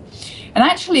therapy. And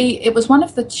actually, it was one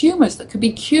of the tumors that could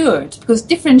be cured, because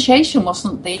differentiation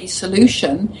wasn't the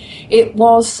solution. It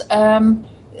was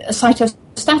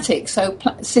cytostatic, so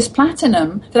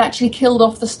cisplatinum, that actually killed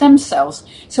off the stem cells.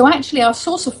 So actually, our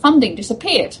source of funding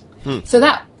disappeared. So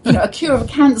that, a cure of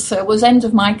cancer was end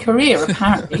of my career,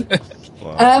 apparently.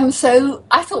 Wow. So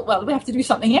I thought, well, we have to do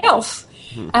something else.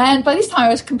 And by this time, I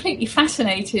was completely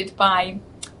fascinated by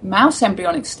mouse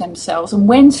embryonic stem cells, and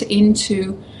went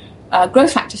into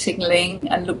growth factor signaling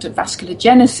and looked at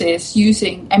vasculogenesis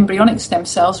using embryonic stem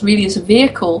cells really as a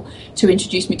vehicle to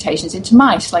introduce mutations into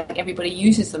mice, like everybody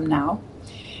uses them now.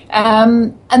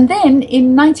 And then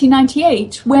in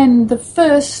 1998, when the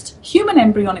first human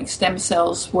embryonic stem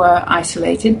cells were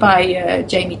isolated by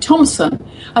Jamie Thompson,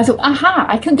 I thought,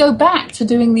 I can go back to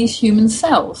doing these human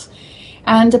cells.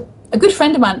 And a good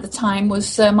friend of mine at the time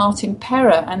was Martin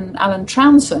Perrer and Alan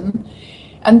Trounsden,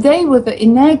 and they were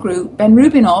in their group, Ben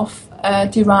Rubinoff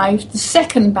derived the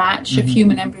second batch of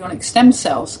human embryonic stem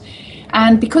cells.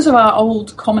 And because of our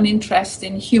old common interest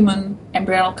in human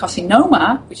embryonal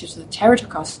carcinoma, which is the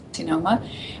teratocarcinoma,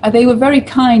 they were very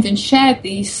kind and shared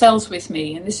these cells with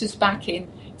me. And this was back in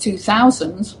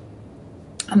 2000.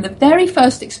 And the very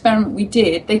first experiment we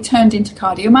did, they turned into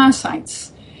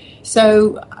cardiomyocytes.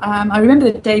 So I remember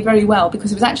the day very well,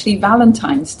 because it was actually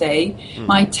Valentine's Day.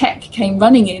 My tech came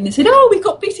running in and said, we've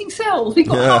got beating cells, we've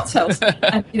got heart cells.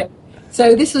 And,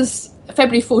 so this was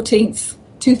February 14th,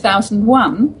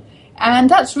 2001. And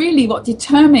that's really what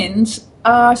determined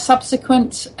our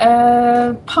subsequent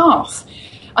path.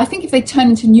 I think if they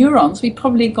turned into neurons, we'd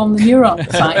probably gone the neuron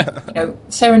side.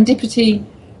 Serendipity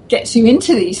gets you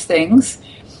into these things.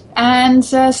 And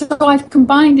so I've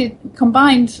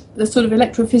combined the sort of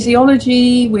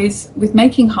electrophysiology with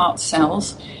making heart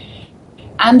cells.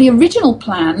 And the original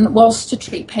plan was to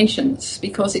treat patients,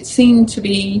 because it seemed to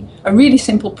be a really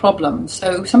simple problem.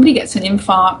 So somebody gets an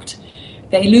infarct,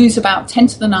 they lose about 10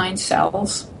 to the 9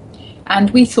 cells. And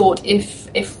we thought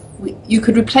you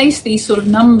could replace these sort of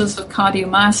numbers of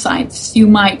cardiomyocytes, you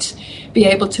might be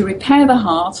able to repair the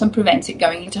heart and prevent it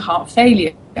going into heart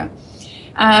failure.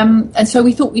 And so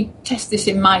we thought we'd test this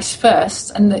in mice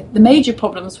first, and the major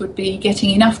problems would be getting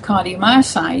enough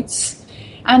cardiomyocytes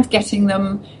and getting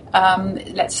them,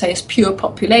 let's say, as pure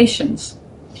populations.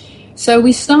 So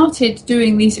we started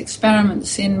doing these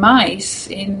experiments in mice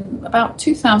in about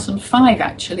 2005,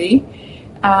 actually.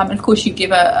 And of course, you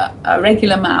give a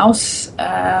regular mouse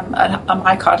a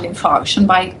myocardial infarction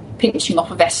by pinching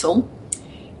off a vessel,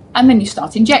 and then you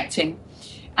start injecting.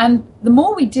 And the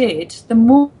more we did, the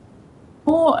more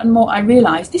and more I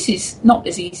realized this is not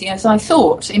as easy as I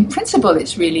thought. In principle,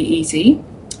 it's really easy,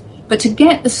 but to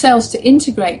get the cells to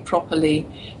integrate properly,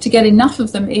 to get enough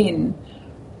of them in,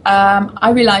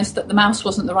 I realized that the mouse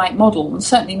wasn't the right model, and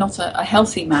certainly not a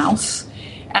healthy mouse.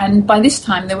 And by this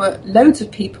time, there were loads of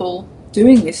people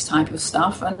doing this type of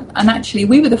stuff, and actually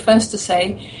we were the first to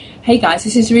say, hey guys,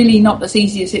 this is really not as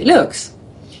easy as it looks.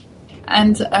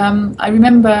 And I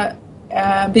remember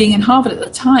being in Harvard at the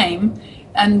time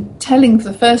and telling for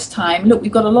the first time, look,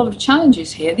 we've got a lot of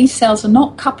challenges here. These cells are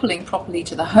not coupling properly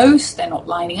to the host, they're not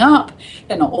lining up,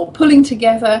 they're not all pulling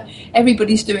together,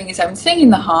 everybody's doing his own thing in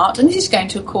the heart, and this is going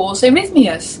to cause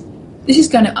arrhythmias. This is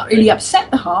going to really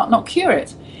upset the heart, not cure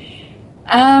it.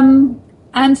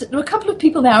 And there were a couple of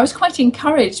people there. I was quite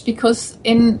encouraged because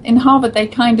in Harvard they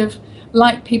kind of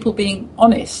liked people being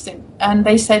honest, and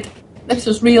they said this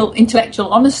was real intellectual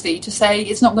honesty to say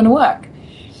it's not going to work.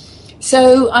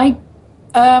 So I,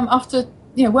 after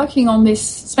working on this,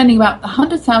 spending about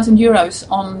 100,000 euros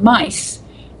on mice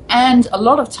and a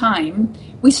lot of time,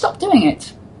 we stopped doing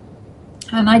it.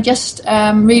 And I just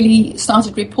really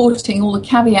started reporting all the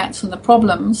caveats and the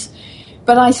problems,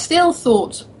 but I still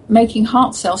thought making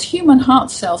heart cells, human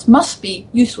heart cells, must be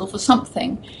useful for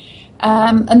something.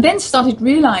 And then started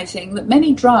realizing that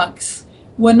many drugs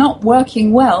were not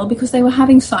working well because they were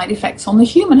having side effects on the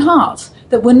human heart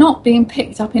that were not being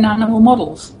picked up in animal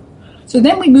models. So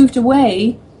then we moved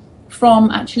away from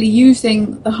actually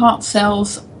using the heart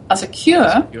cells as a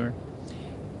cure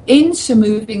into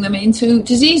moving them into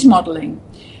disease modeling.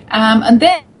 And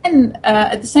then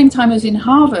at the same time as in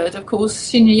Harvard, of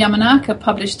course, Shinya Yamanaka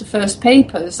published the first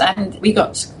papers, and we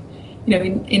got,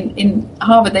 in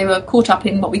Harvard they were caught up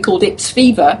in what we called IPS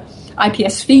fever,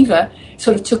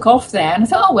 sort of took off there, and I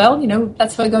thought, oh well,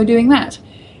 let's go doing that.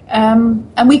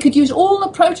 And we could use all the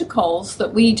protocols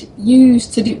that we'd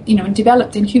used to do, and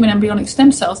developed in human embryonic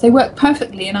stem cells. They work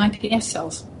perfectly in iPS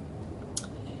cells.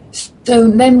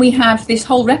 So then we have this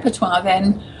whole repertoire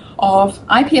then of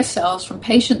iPS cells from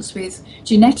patients with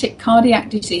genetic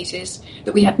cardiac diseases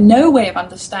that we had no way of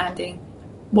understanding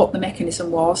what the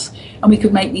mechanism was, and we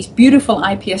could make these beautiful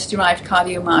iPS-derived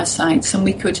cardiomyocytes, and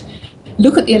we could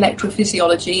look at the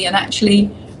electrophysiology and actually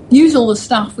use all the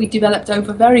stuff we developed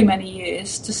over very many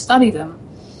years to study them.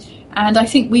 And I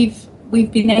think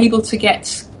we've been able to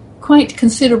get quite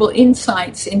considerable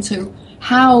insights into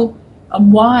how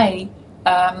and why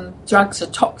drugs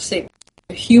are toxic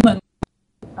to human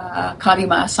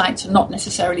cardiomyocytes and not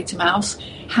necessarily to mouse,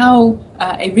 how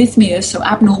arrhythmias, so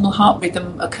abnormal heart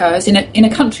rhythm, occurs. In a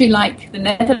country like the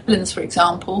Netherlands, for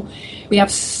example, we have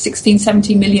 16,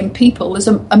 17 million people. There's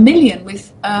a million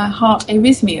with heart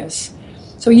arrhythmias.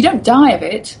 So you don't die of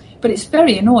it, but it's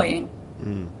very annoying.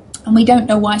 And we don't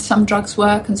know why some drugs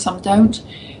work and some don't.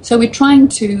 So we're trying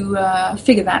to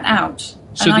figure that out.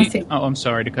 So I'm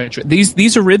sorry to cut you. These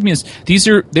arrhythmias,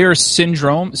 they're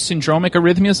syndromic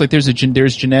arrhythmias. Like there's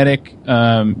genetic.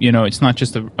 It's not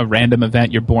just a random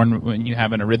event. You're born when you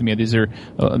have an arrhythmia. These are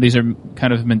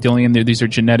kind of Mendelian. These are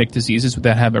genetic diseases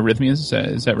that have arrhythmias.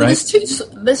 Is that right?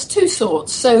 There's two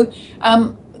sorts. So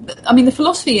the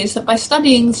philosophy is that by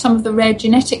studying some of the rare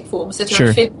genetic forms that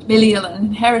are familial and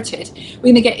inherited, we're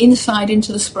going to get insight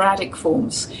into the sporadic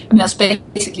forms. That's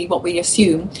basically what we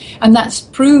assume. And that's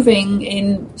proving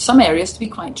in some areas to be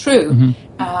quite true.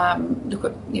 Mm-hmm. Look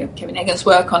at Kevin Egan's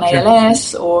work on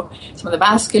ALS or some of the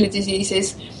vascular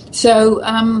diseases. So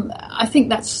I think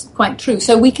that's quite true.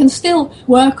 So we can still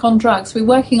work on drugs. We're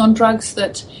working on drugs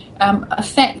that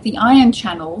affect the ion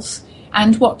channels,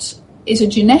 and what is a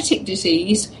genetic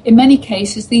disease, in many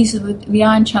cases these are the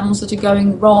ion channels that are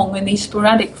going wrong in these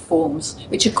sporadic forms,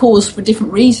 which are caused for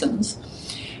different reasons.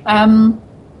 And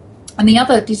the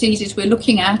other diseases we're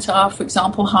looking at are, for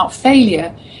example, heart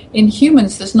failure. In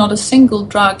humans, there's not a single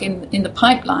drug in the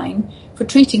pipeline for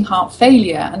treating heart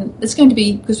failure, and there's going to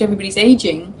be, because everybody's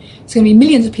aging, there's going to be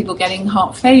millions of people getting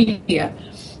heart failure.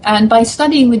 And by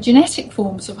studying the genetic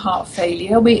forms of heart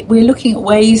failure, we're looking at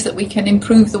ways that we can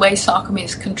improve the way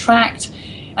sarcomeres contract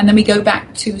And then we go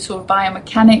back to sort of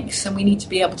biomechanics, and we need to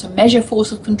be able to measure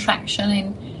force of contraction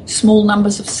in small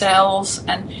numbers of cells,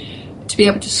 and to be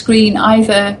able to screen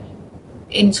either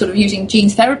in sort of using gene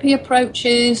therapy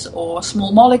approaches or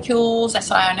small molecules,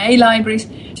 siRNA libraries,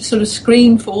 to sort of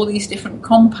screen for all these different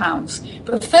compounds.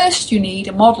 But first you need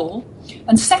a model,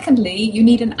 and secondly you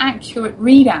need an accurate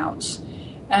readout.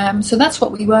 So that's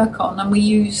what we work on, and we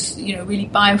use, really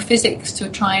biophysics to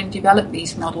try and develop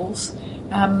these models.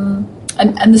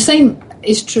 And the same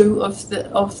is true of the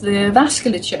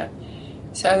vasculature.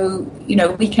 So,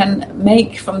 we can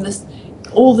make from this,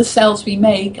 all the cells we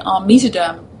make are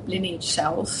mesoderm lineage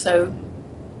cells. So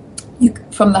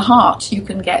from the heart you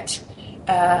can get,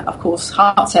 of course,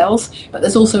 heart cells, but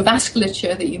there's also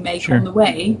vasculature that you make on the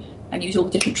way, and use all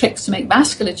the different tricks to make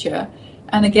vasculature.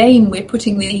 And again, we're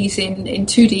putting these in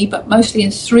 2D, but mostly in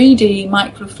 3D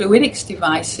microfluidics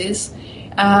devices,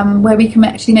 where we can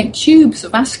actually make tubes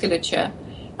of vasculature.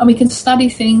 And we can study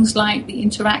things like the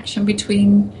interaction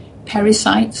between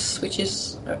pericytes, which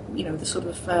is, the sort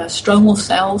of stromal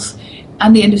cells,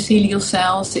 and the endothelial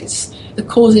cells. It's the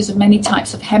causes of many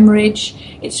types of hemorrhage.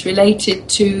 It's related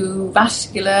to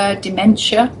vascular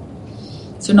dementia.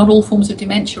 So not all forms of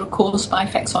dementia are caused by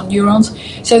effects on neurons.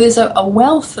 So there's a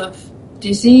wealth of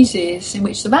diseases in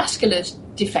which the vascular is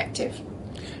defective.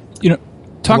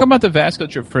 Talk about the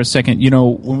vasculature for a second.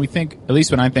 When we think, at least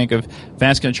when I think of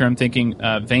vasculature, I'm thinking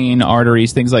vein,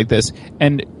 arteries, things like this.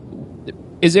 And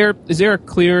is there a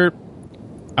clear,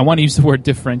 I want to use the word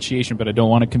differentiation, but I don't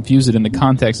want to confuse it in the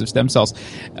context of stem cells.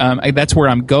 That's where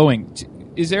I'm going.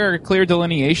 Is there a clear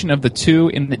delineation of the two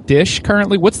in the dish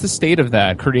currently? What's the state of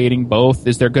that, creating both?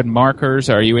 Is there good markers?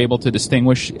 Are you able to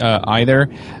distinguish either?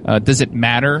 Does it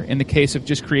matter in the case of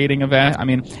just creating in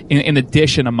the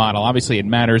dish in a model? Obviously, it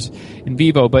matters in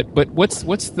vivo, but what's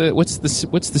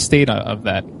the state of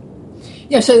that?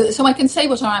 Yeah, so I can say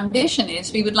what our ambition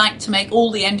is. We would like to make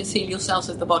all the endothelial cells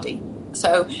of the body.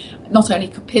 So not only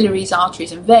capillaries,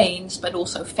 arteries, and veins, but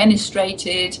also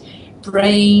fenestrated,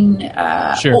 brain,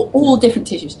 all different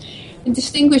tissues. And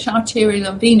distinguish arterial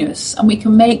and venous, and we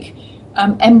can make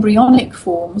embryonic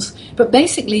forms, but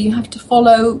basically you have to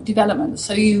follow development.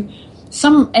 So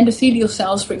some endothelial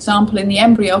cells, for example, in the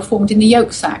embryo are formed in the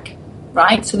yolk sac,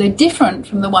 right? So they're different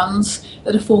from the ones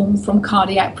that are formed from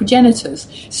cardiac progenitors.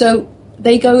 So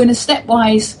they go in a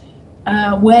stepwise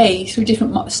way through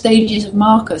different stages of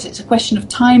markers. It's a question of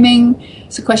timing,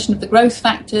 it's a question of the growth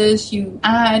factors you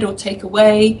add or take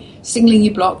away, signaling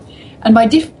you block. And by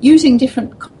using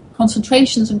different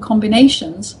concentrations and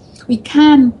combinations,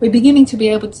 we're beginning to be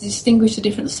able to distinguish the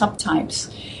different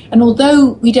subtypes. And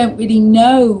although we don't really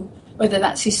know whether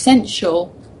that's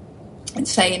essential,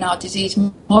 let's say in our disease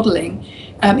modeling,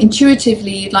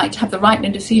 intuitively you'd like to have the right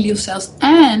endothelial cells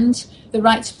and the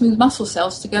right smooth muscle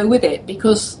cells to go with it,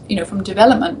 because from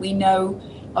development we know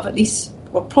of at least,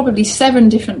 probably 7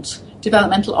 different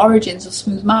developmental origins of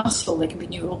smooth muscle. They can be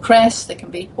neural crests, they can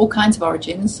be all kinds of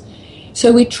origins.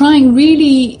 So we're trying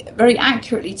really very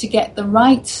accurately to get the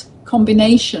right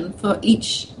combination for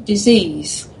each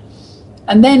disease.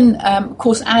 And then, of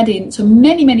course, add in, so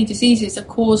many diseases are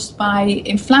caused by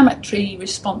inflammatory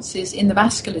responses in the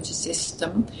vasculature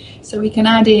system. So we can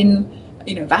add in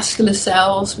vascular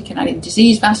cells, we can add in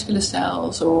diseased vascular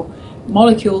cells or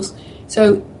molecules,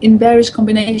 so in various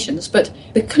combinations. But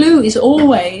the clue is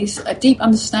always a deep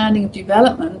understanding of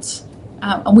development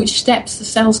and which steps the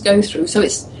cells go through. So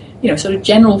it's, sort of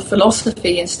general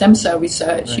philosophy in stem cell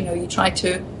research. Right. You try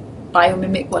to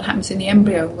biomimic what happens in the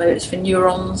embryo, whether it's for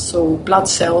neurons or blood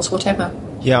cells, whatever.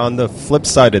 Yeah, on the flip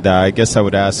side of that, I guess I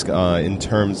would ask in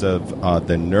terms of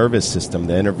the nervous system,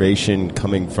 the innervation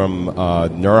coming from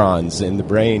neurons in the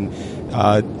brain,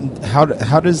 how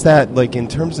does that, like in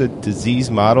terms of disease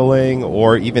modeling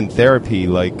or even therapy,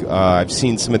 like I've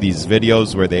seen some of these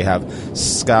videos where they have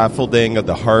scaffolding of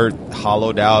the heart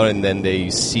hollowed out and then they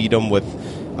seed them with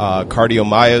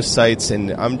cardiomyocytes,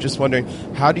 and I'm just wondering,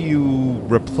 how do you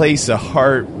replace a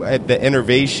heart at the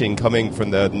innervation coming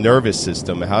from the nervous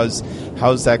system? How's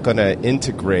that going to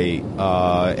integrate?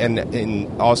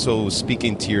 And also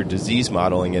speaking to your disease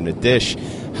modeling in a dish,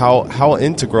 how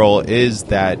integral is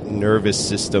that nervous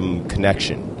system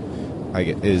connection?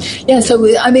 Yeah, so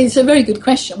it's a very good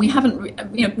question. We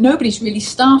haven't, nobody's really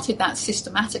started that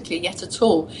systematically yet at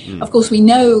all. Of course, we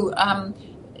know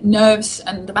nerves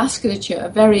and the vasculature are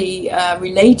very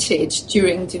related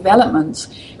during development,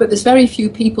 but there's very few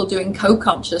people doing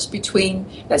co-cultures between,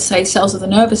 let's say, cells of the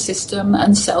nervous system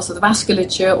and cells of the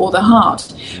vasculature or the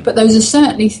heart. But those are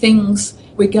certainly things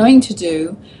we're going to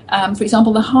do. For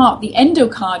example, the heart, the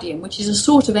endocardium, which is a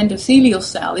sort of endothelial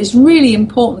cell, is really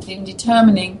important in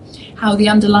determining how the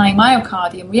underlying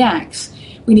myocardium reacts.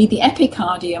 We need the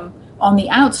epicardium on the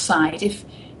outside.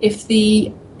 If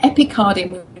the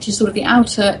epicardium, which is sort of the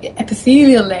outer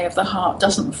epithelial layer of the heart,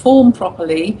 doesn't form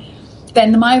properly,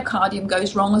 then the myocardium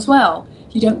goes wrong as well.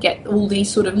 You don't get all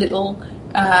these sort of little,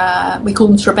 we call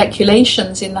them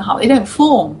trabeculations in the heart. They don't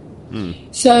form.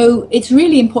 So it's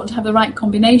really important to have the right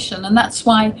combination, and that's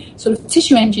why sort of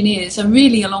tissue engineers are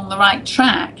really along the right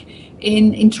track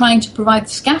in trying to provide the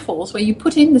scaffolds where you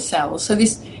put in the cells. So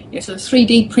this sort of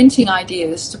 3D printing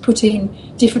ideas to put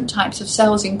in different types of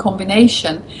cells in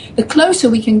combination. The closer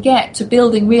we can get to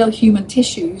building real human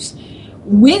tissues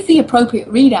with the appropriate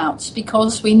readouts,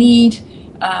 because we need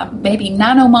maybe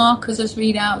nanomarkers as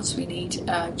readouts, we need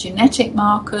genetic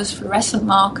markers, fluorescent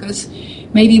markers.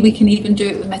 Maybe we can even do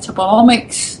it with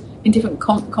metabolomics in different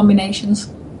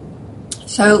combinations.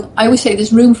 So I always say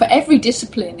there's room for every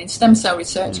discipline in stem cell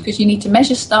research, because you need to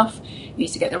measure stuff, you need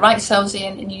to get the right cells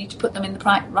in, and you need to put them in the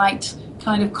right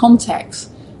kind of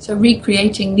context. So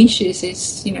recreating niches is,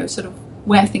 sort of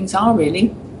where things are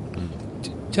really.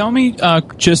 Tell me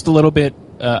just a little bit.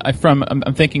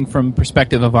 I'm thinking from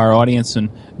perspective of our audience, and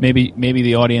maybe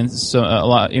the audience, a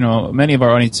lot, many of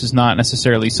our audience is not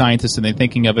necessarily scientists, and they're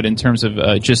thinking of it in terms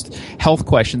of just health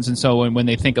questions. And so when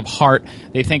they think of heart,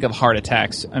 they think of heart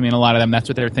attacks. I mean, a lot of them, that's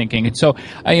what they're thinking. And so,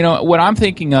 what I'm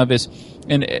thinking of is,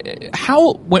 and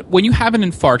how when you have an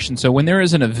infarction, so when there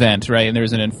is an event, right, and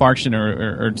there's an infarction,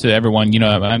 or to everyone,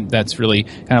 that's really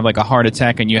kind of like a heart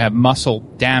attack, and you have muscle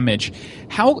damage.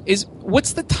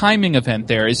 What's the timing event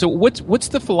there? So what's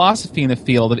the philosophy in the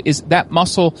field? Is that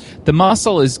the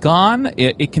muscle is gone?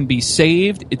 It can be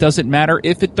saved. It doesn't matter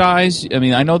if it dies. I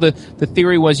mean, I know the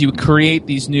theory was you would create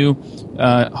these new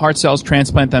heart cells,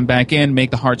 transplant them back in,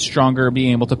 make the heart stronger,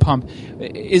 being able to pump.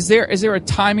 Is there a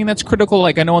timing that's critical?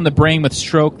 Like I know in the brain with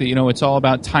stroke, that it's all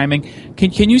about timing.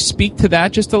 Can you speak to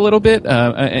that just a little bit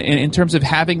in terms of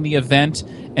having the event,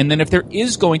 and then if there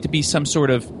is going to be some sort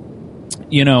of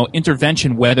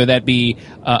intervention, whether that be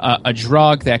a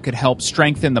drug that could help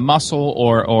strengthen the muscle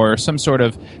or some sort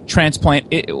of transplant.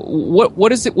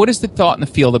 What is the thought in the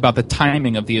field about the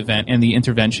timing of the event and the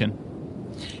intervention?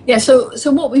 Yeah,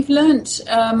 so what we've learnt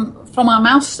from our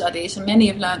mouse studies, and many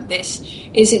have learnt this,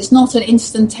 is it's not an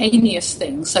instantaneous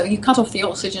thing. So you cut off the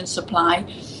oxygen supply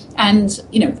and,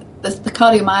 the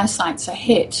cardiomyocytes are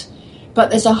hit. But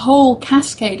there's a whole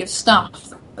cascade of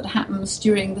stuff that happens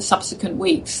during the subsequent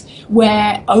weeks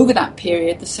where over that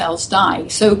period the cells die.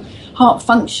 So heart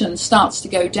function starts to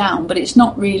go down, but it's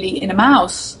not really in a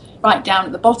mouse right down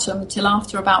at the bottom till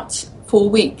after about 4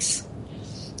 weeks.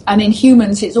 And in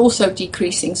humans it's also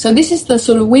decreasing. So this is the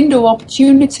sort of window of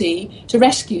opportunity to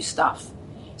rescue stuff.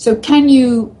 So can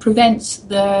you prevent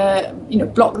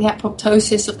block the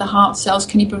apoptosis of the heart cells?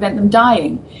 Can you prevent them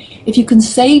dying? If you can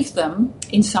save them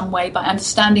in some way by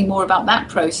understanding more about that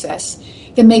process,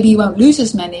 then maybe you won't lose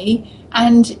as many,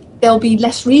 and there'll be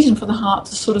less reason for the heart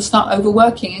to sort of start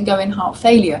overworking and go in heart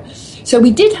failure. So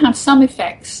we did have some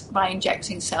effects by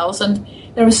injecting cells, and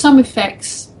there are some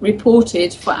effects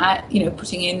reported for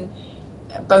putting in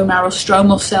bone marrow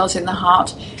stromal cells in the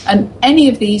heart, and any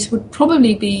of these would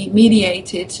probably be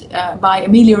mediated by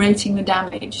ameliorating the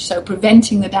damage, so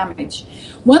preventing the damage.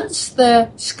 Once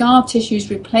the scar tissues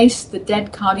replace the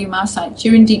dead cardiomyocytes,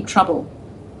 you're in deep trouble.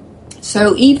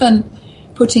 So even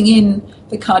putting in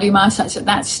the cardiomyocytes at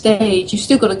that stage, you've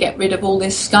still got to get rid of all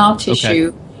this scar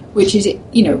tissue, which is,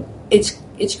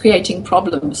 it's creating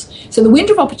problems. So the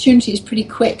window of opportunity is pretty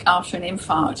quick after an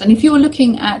infarct. And if you're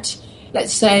looking at,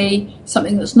 let's say,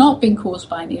 something that's not been caused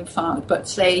by an infarct, but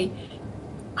say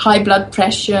high blood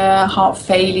pressure, heart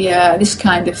failure, this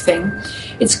kind of thing,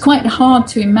 it's quite hard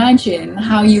to imagine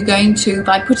how you're going to,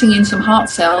 by putting in some heart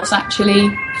cells,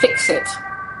 actually fix it.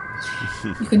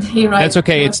 You can hear That's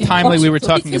okay. It's timely. We were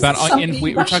talking about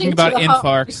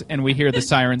infarcts, and we hear the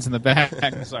sirens in the back.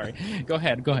 Sorry. Go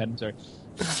ahead. I'm sorry.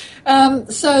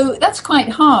 So that's quite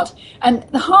hard, and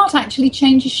the heart actually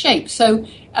changes shape. So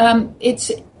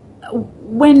it's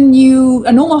when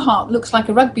a normal heart looks like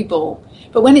a rugby ball,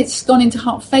 but when it's gone into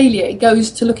heart failure, it goes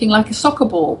to looking like a soccer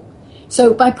ball.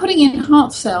 So by putting in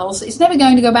heart cells, it's never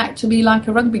going to go back to be like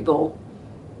a rugby ball.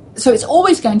 So it's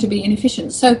always going to be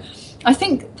inefficient. So I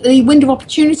think the window of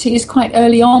opportunity is quite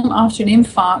early on after an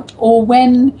infarct, or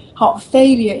when heart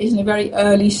failure is in a very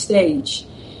early stage.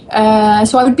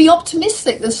 So I would be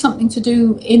optimistic there's something to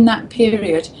do in that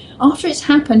period. After it's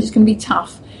happened, it's going to be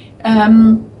tough.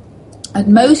 At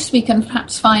most, we can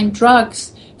perhaps find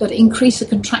drugs that increase the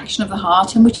contraction of the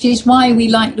heart, and which is why we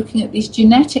like looking at these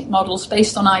genetic models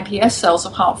based on iPS cells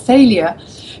of heart failure,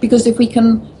 because if we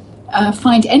can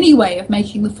find any way of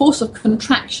making the force of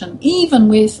contraction, even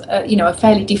with a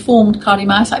fairly deformed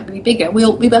cardiomyocyte be bigger, we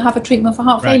will have a treatment for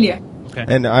heart failure. Okay.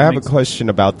 And I have a question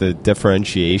about the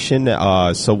differentiation.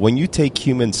 So when you take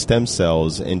human stem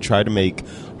cells and try to make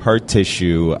heart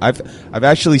tissue, I've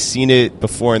actually seen it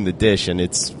before in the dish, and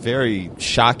it's very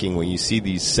shocking when you see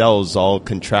these cells all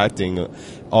contracting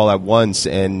all at once.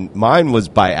 And mine was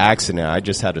by accident. I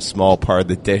just had a small part of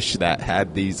the dish that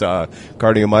had these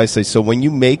cardiomyocytes. So when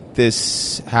you make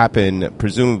this happen,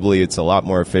 presumably it's a lot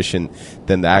more efficient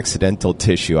than the accidental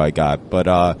tissue I got. But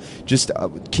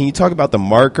can you talk about the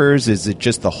markers? Is it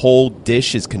just the whole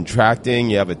dish is contracting?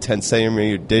 You have a 10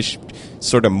 centimeter dish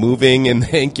sort of moving in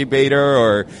the incubator,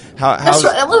 or how? That's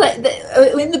right.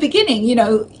 Well, in the beginning,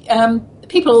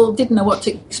 people didn't know what to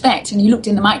expect, and you looked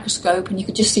in the microscope and you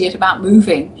could just see it about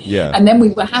moving. Yeah. And then we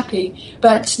were happy.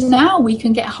 But now we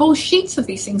can get whole sheets of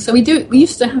these things. So we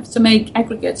used to have to make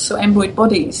aggregates, so embryoid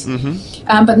bodies.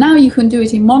 Mm-hmm. But now you can do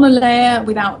it in monolayer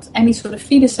without any sort of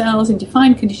feeder cells in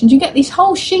defined conditions. You get these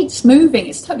whole sheets moving.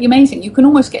 It's totally amazing. You can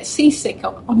almost get seasick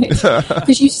on it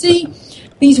because you see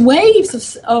these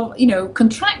waves of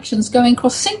contractions going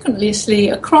cross-synchronously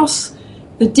across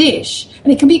the dish,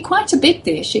 and it can be quite a big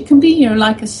dish. It can be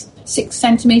like a 6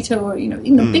 centimeter or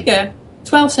even bigger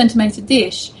 12 centimeter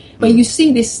dish where you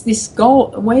see this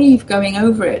gold wave going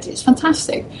over it. It's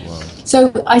fantastic. Wow.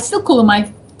 So I still call them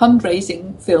my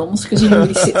fundraising films because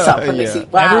really sits up and they see,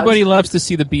 wow. Everybody loves to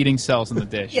see the beating cells in the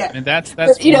dish. Yeah, and that's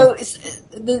but,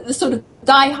 the sort of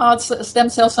die-hard stem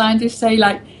cell scientists say,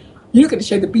 like, you're going to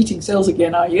show the beating cells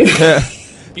again, are you?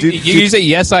 You say,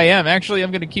 yes, I am. Actually,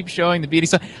 I'm going to keep showing the beating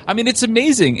cells. I mean, it's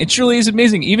amazing. It truly is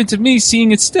amazing. Even to me,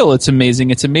 seeing it still, it's amazing.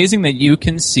 It's amazing that you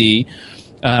can see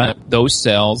those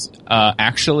cells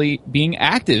actually being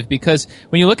active, because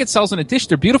when you look at cells in a dish,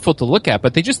 they're beautiful to look at,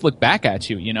 but they just look back at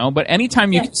you, But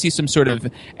anytime you can see some sort of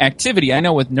activity, I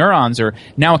know with neurons or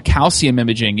now calcium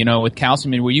imaging, with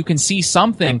calcium, where you can see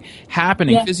something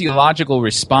happening, physiological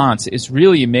response is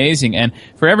really amazing. And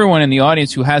for everyone in the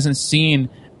audience who hasn't seen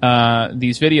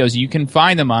these videos, you can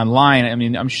find them online. I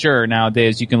mean, I'm sure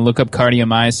nowadays you can look up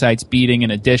cardiomyocytes beating in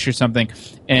a dish or something,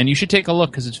 and you should take a look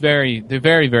because they're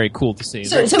very, very cool to see.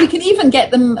 So we can even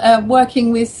get them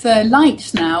working with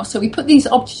lights now. So we put these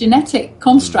optogenetic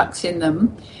constructs in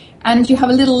them, and you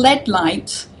have a little LED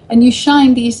light, and you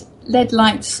shine these LED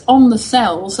lights on the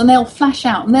cells, and they'll flash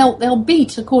out, and they'll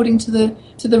beat according to the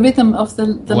rhythm of the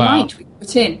light we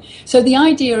put in. So the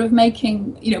idea of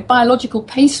making biological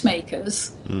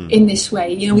pacemakers in this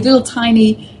way, with little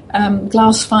tiny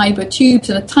glass fiber tubes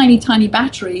and a tiny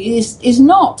battery is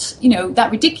not that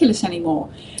ridiculous anymore.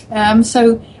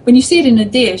 So when you see it in a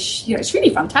dish, it's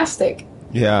really fantastic.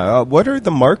 Yeah. What are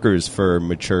the markers for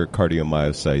mature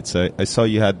cardiomyocytes? I saw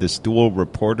you had this dual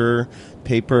reporter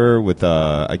paper with,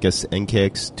 I guess,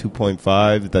 NKX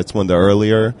 2.5. That's one of the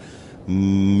earlier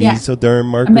mesoderm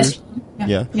markers.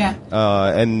 Yeah.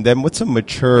 And then what's a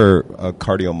mature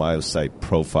cardiomyocyte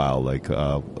profile? Like,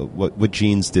 what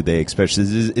genes did they express?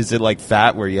 Is it like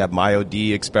fat, where you have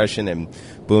MyoD expression and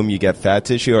boom, you get fat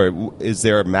tissue? Or is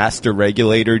there a master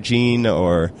regulator gene,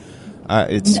 or...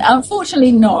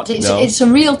 Unfortunately not. It's a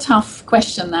real tough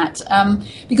question, that,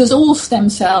 because all stem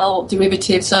cell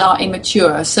derivatives are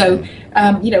immature. So,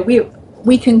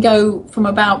 we can go from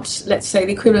about, let's say,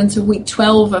 the equivalent of week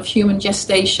 12 of human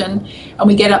gestation, and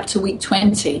we get up to week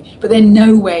 20. But they're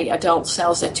no way adult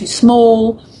cells. They're too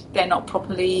small. They're not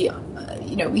properly,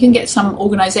 we can get some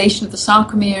organization of the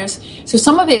sarcomeres. So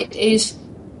some of it is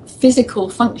physical,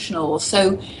 functional.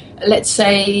 So let's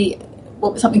say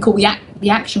something called the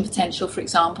action potential, for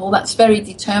example. That's very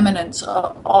determinant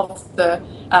of the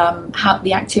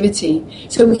activity.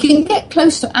 So we can get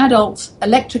close to adult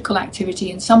electrical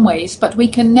activity in some ways, but we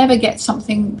can never get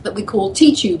something that we call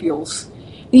T-tubules.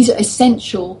 These are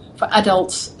essential for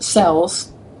adult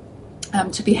cells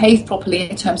to behave properly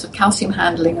in terms of calcium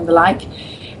handling and the like.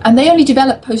 And they only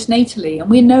develop postnatally, and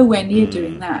we're nowhere near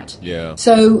doing that. Yeah.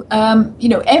 So,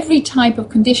 every type of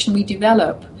condition we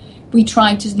develop, we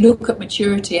try to look at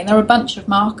maturity, and there are a bunch of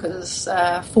markers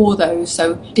for those,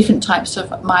 so different types of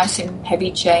myosin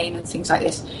heavy chain and things like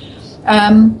this.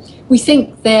 We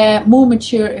think they're more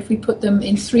mature if we put them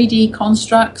in 3D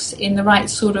constructs in the right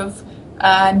sort of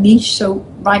niche, so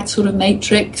right sort of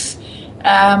matrix.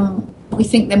 We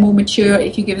think they're more mature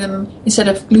if you give them, instead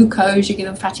of glucose, you give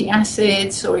them fatty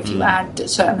acids, or if you add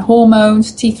certain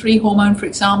hormones, T3 hormone, for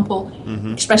example,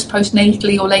 expressed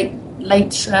postnatally or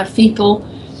late fetal.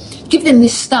 Give them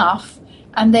this stuff,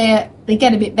 and they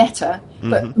get a bit better.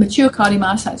 but mature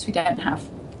cardiomyocytes we don't have.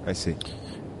 I see.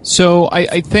 So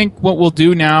I think what we'll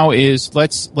do now is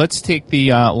let's take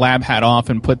the lab hat off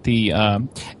and put the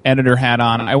editor hat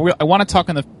on. I want to talk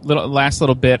in the last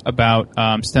little bit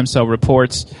about Stem Cell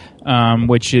Reports,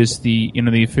 which is the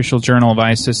official journal of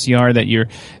ISSCR that you're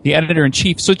the editor in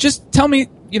chief. So just tell me,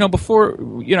 before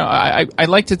I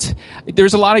like to.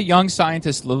 There's a lot of young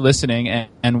scientists listening,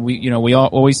 and we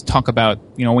always talk about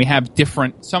we have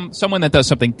different someone that does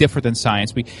something different than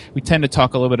science. We tend to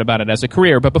talk a little bit about it as a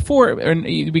career. But before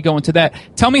we go into that,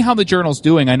 tell me how the journal's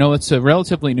doing. I know it's a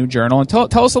relatively new journal, and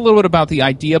tell us a little bit about the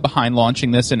idea behind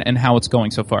launching this and how it's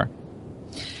going so far.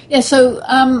 Yeah. So.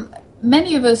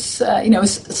 Many of us,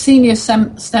 as senior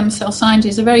stem cell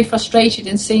scientists, are very frustrated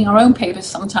in seeing our own papers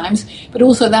sometimes, but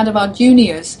also that of our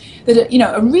juniors, that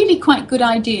are really quite good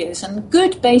ideas and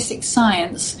good basic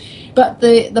science, but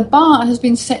the bar has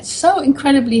been set so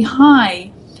incredibly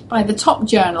high by the top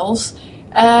journals,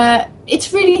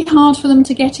 it's really hard for them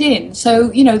to get in. So,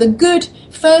 the good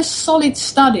first solid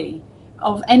study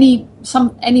of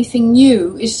anything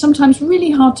new is sometimes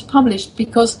really hard to publish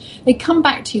because they come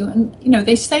back to you and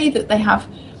they say that they have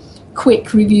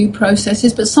quick review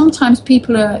processes, but sometimes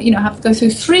people are have to go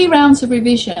through 3 rounds of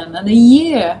revision and a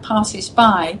year passes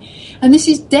by, and this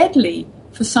is deadly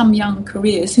for some young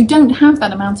careers who don't have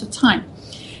that amount of time.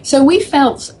 So we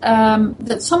felt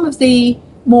that some of the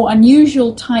more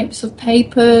unusual types of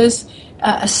papers,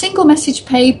 a single message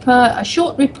paper, a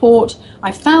short report,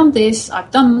 I found this, I've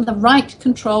done the right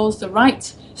controls, the right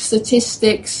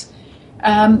statistics.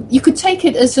 You could take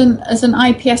it as an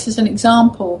IPS as an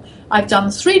example. I've done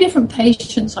 3 different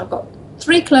patients, I've got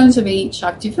 3 clones of each,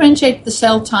 I've differentiated the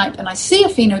cell type, and I see a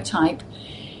phenotype.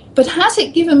 But has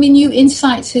it given me new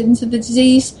insights into the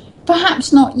disease?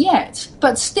 Perhaps not yet,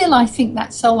 but still I think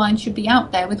that cell line should be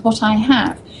out there with what I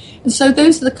have. And so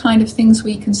those are the kind of things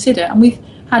we consider, and we've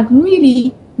had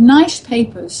really nice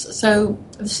papers. So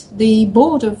the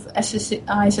board of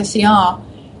ISSCR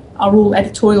are all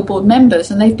editorial board members,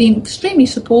 and they've been extremely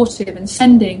supportive in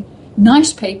sending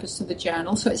nice papers to the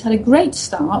journal, so it's had a great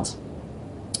start.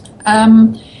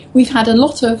 We've had a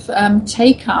lot of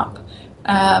take-up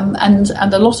and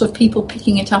a lot of people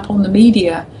picking it up on the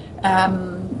media.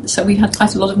 So we've had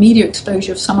quite a lot of media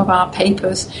exposure of some of our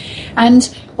papers. And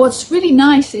what's really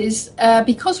nice is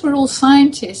because we're all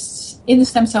scientists in the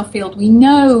stem cell field, we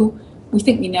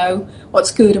think we know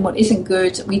what's good and what isn't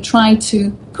good. We try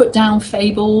to put down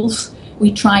fables.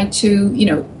 We try to,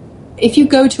 if you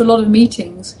go to a lot of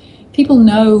meetings, people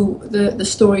know the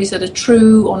stories that are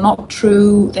true or not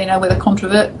true. They know where the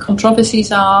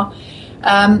controversies are.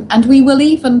 And we will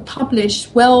even publish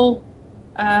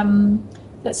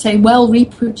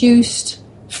well-reproduced,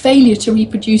 failure to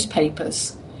reproduce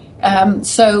papers.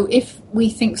 So if we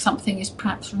think something is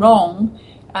perhaps wrong,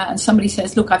 and somebody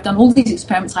says, look, I've done all these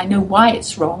experiments, I know why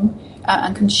it's wrong,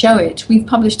 and can show it, we've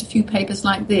published a few papers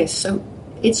like this. So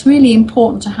it's really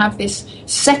important to have this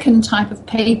second type of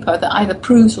paper that either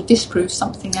proves or disproves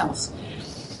something else.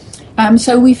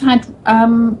 So we've had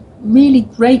really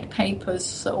great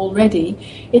papers already.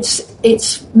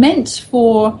 It's meant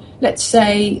for, let's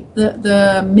say,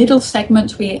 the middle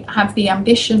segment. We have the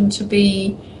ambition to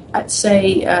be, at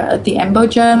the EMBO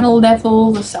journal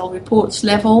level, the Cell Reports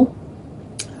level,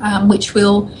 which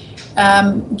will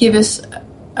give us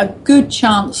a good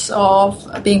chance of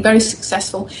being very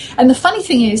successful. And the funny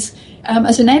thing is,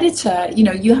 as an editor,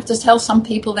 you have to tell some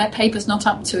people their paper's not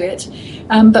up to it.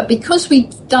 But because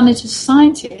we've done it as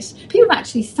scientists, people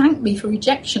actually thank me for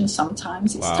rejection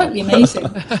sometimes. It's totally amazing.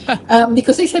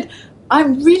 Because they said,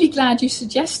 I'm really glad you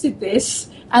suggested this,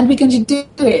 and we're going to do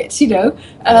it,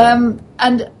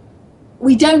 And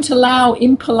we don't allow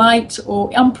impolite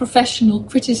or unprofessional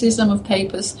criticism of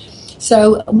papers.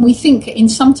 So we think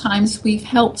sometimes we've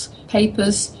helped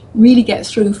papers really get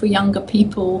through for younger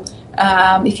people.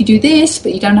 If you do this,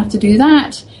 but you don't have to do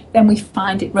that, then we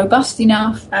find it robust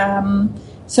enough.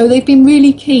 So they've been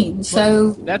really keen.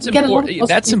 So that's important.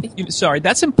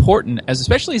 That's important,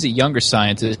 especially as a younger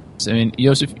scientist. I mean,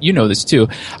 Joseph, you know this too.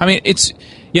 I mean, it's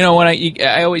when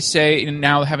I always say,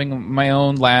 now having my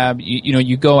own lab,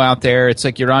 you go out there, it's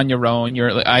like you're on your own.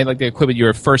 I like the equivalent.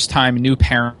 You're a first-time new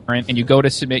parent, and you go to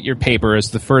submit your paper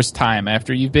as the first time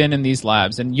after you've been in these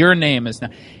labs, and your name is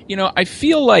not. I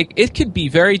feel like it could be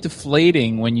very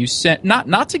deflating when you send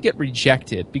not to get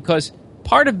rejected, because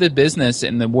part of the business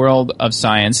in the world of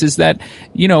science is that,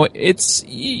 it's,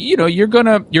 you're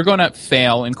gonna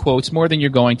fail, in quotes, more than you're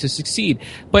going to succeed.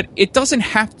 But it doesn't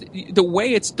have to, the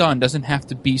way it's done doesn't have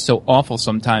to be so awful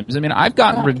sometimes. I mean, I've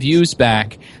gotten reviews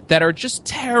back that are just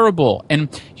terrible. And,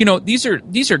 these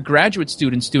are graduate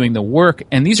students doing the work,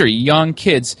 and these are young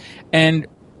kids. And,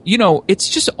 it's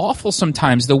just awful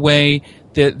sometimes the way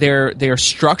that they're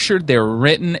structured, they're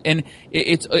written, and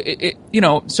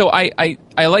so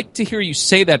I like to hear you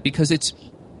say that, because it's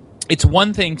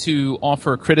one thing to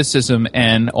offer criticism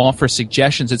and offer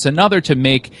suggestions. It's another to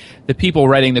make the people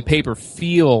writing the paper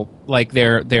feel like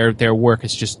their work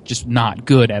is just not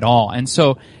good at all. And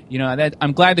so,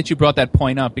 I'm glad that you brought that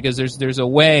point up, because there's a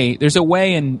way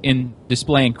in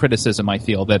displaying criticism, I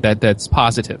feel, that's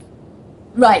positive.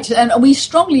 Right, and we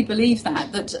strongly believe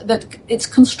that it's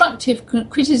constructive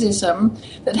criticism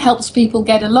that helps people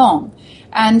get along.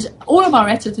 And all of our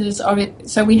editors are,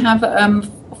 so we have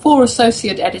 4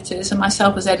 associate editors and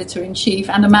myself as editor-in-chief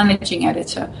and a managing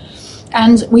editor.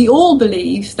 And we all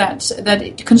believe that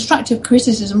constructive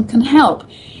criticism can help.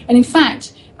 And in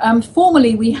fact,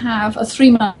 formally we have a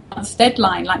 3-month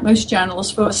deadline, like most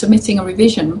journals, for submitting a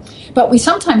revision. But we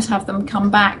sometimes have them come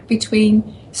back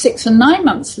between 6 and 9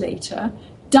 months later,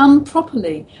 done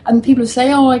properly. And people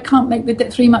say, I can't make the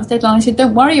 3-month deadline. I said,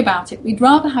 don't worry about it. We'd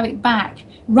rather have it back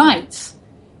right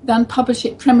than publish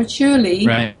it prematurely,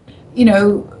 right, in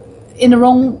a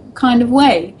wrong kind of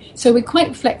way. So we're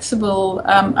quite flexible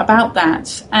about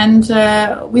that. And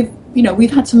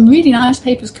we've had some really nice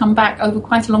papers come back over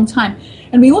quite a long time.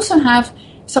 And we also have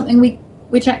something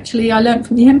which actually I learned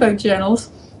from the EMBO journals,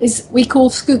 is we call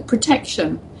scoop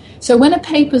protection. So when a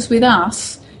paper's with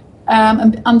us,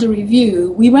 and under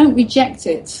review, we won't reject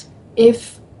it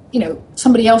if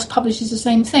somebody else publishes the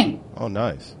same thing. Oh,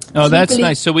 nice. Oh, that's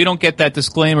nice. So we don't get that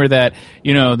disclaimer that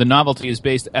the novelty is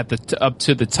based at up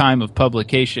to the time of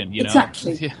publication.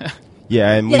 Exactly.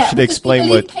 Yeah, and we should explain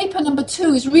what paper number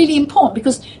 2 is really important,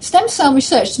 because stem cell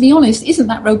research, to be honest, isn't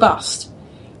that robust.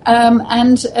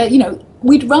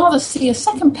 We'd rather see a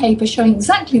second paper showing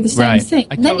exactly the same thing.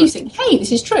 And then you think, hey,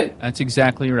 this is true. That's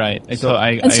exactly right. So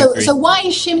agree. So why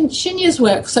is Shinya's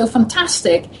work so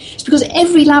fantastic? It's because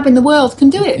every lab in the world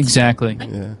can do it. Exactly.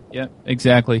 Yeah,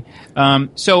 exactly.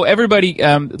 So everybody,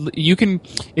 you can,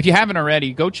 if you haven't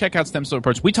already, go check out Stem Cell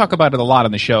Reports. We talk about it a lot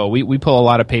on the show. We pull a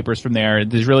lot of papers from there.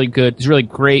 There's really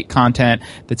great content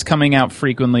that's coming out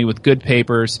frequently with good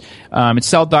papers. It's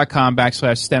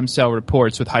cell.com/stem cell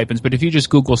reports with hyphens. But if you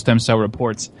just Google Stem Cell Reports,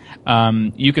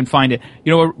 you can find it.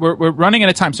 We're running out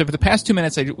of time. So for the past 2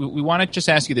 minutes, we want to just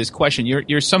ask you this question.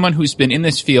 You're someone who's been in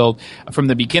this field from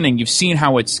the beginning. You've seen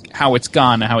how it's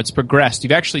gone, how it's progressed.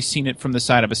 You've actually seen it from the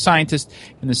side of a scientist,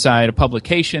 from the side of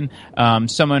publication,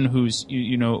 someone who's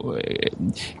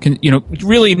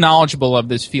really knowledgeable of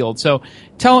this field. So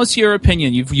tell us your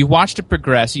opinion. You watched it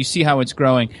progress. You see how it's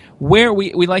growing. Where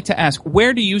we like to ask,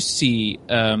 where do you see,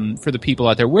 for the people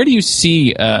out there, where do you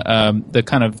see the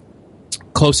kind of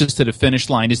closest to the finish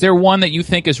line? Is there one that you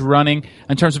think is running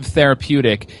in terms of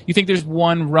therapeutic? You think there's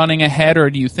one running ahead, or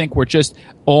do you think we're just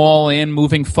all in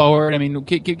moving forward? I mean,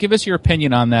 give us your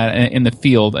opinion on that in the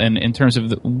field and in terms of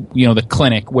the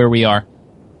clinic where we are.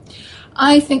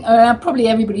 I think probably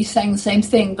everybody's saying the same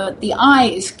thing, but the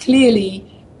eye is clearly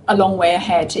a long way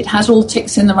ahead. It has all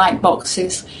ticks in the right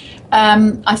boxes.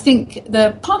 I think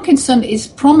the Parkinson is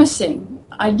promising.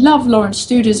 I love Lawrence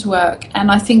Studer's work,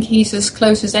 and I think he's as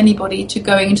close as anybody to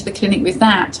going into the clinic with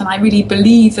that, and I really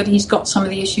believe that he's got some of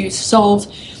the issues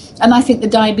solved. And I think the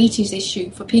diabetes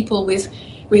issue for people with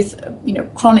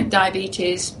chronic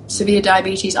diabetes, severe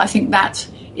diabetes, I think that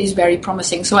is very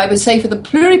promising. So I would say for the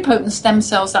pluripotent stem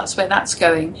cells, that's where that's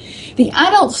going. The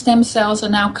adult stem cells are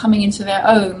now coming into their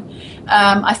own.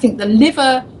 I think the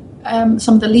liver,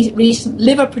 some of the recent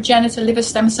liver progenitor, liver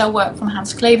stem cell work from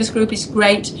Hans Klaver's group is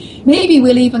great. Maybe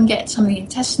we'll even get some of the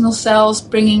intestinal cells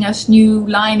bringing us new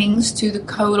linings to the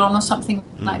colon or something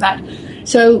like that.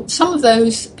 So some of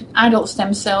those adult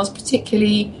stem cells,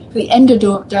 particularly for the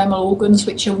endodermal organs,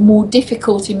 which are more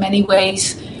difficult in many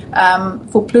ways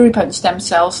for pluripotent stem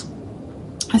cells,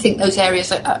 I think those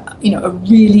areas are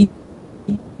really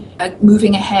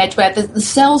moving ahead, where the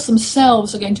cells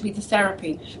themselves are going to be the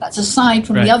therapy. That's aside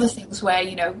from the other things where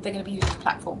they're going to be using the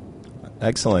platform.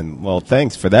 Excellent. Well,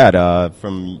 thanks for that.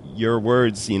 From your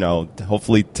words,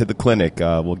 hopefully to the clinic,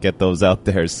 we'll get those out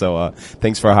there. So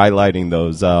thanks for highlighting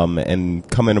those and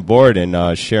coming aboard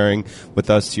and sharing with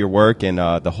us your work and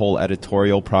the whole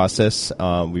editorial process.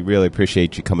 We really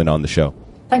appreciate you coming on the show.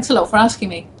 Thanks a lot for asking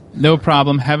me. No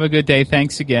problem. Have a good day.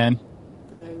 Thanks again.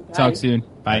 Bye. Talk soon.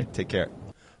 Bye. Right, take care.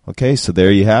 Okay, so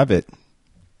there you have it.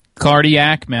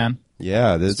 Cardiac, man.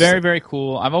 Yeah, it's very, very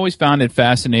cool. I've always found it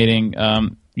fascinating.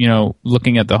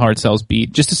 Looking at the hard cells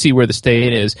beat just to see where the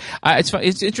state is.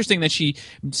 It's interesting that she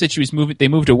said she was moving. They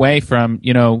moved away from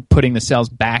putting the cells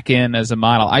back in as a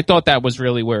model. I thought that was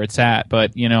really where it's at,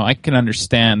 but I can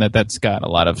understand that that's got a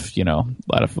lot of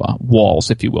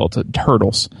walls, if you will, to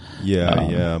hurdles.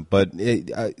 Yeah. But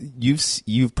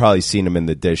you've probably seen them in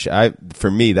the dish.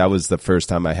 For me, that was the first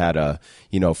time I had a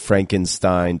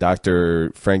Frankenstein,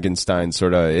 Dr. Frankenstein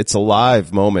sort of. It's a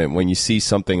live moment when you see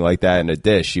something like that in a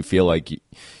dish. You feel like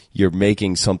you're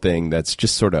making something that's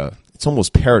just sort of, it's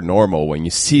almost paranormal when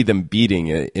you see them beating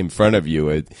it in front of you.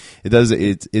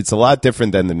 It's a lot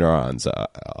different than the neurons.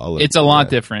 It's a lot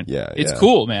different. Yeah. It's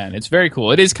cool, man. It's very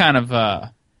cool. It is kind of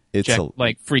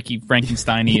like freaky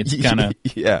Frankenstein-y. It's kind of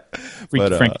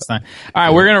freaky Frankenstein. All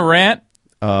right, we're going to rant.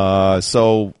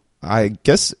 So I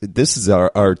guess this is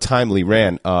our timely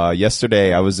rant.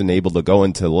 Yesterday I wasn't able to go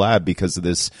into the lab because of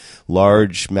this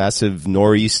large, massive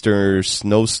nor'easter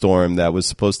snowstorm that was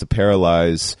supposed to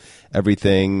paralyze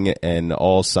everything and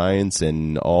all science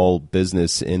and all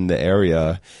business in the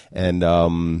area. And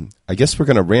I guess we're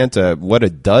going to rant what a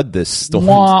dud this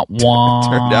storm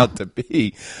turned out to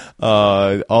be.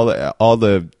 All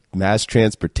the mass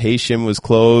transportation was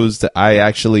closed. I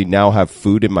actually now have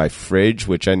food in my fridge,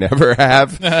 which I never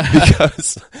have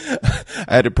because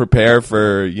I had to prepare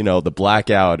for, the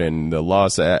blackout and the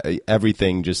loss of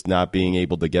everything, just not being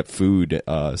able to get food.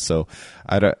 So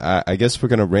I guess we're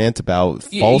going to rant about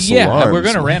false alarms. Yeah, we're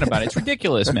going to rant about it. It's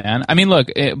ridiculous, man. I mean, look,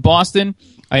 Boston,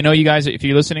 I know you guys, if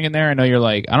you're listening in there, I know you're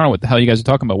like, I don't know what the hell you guys are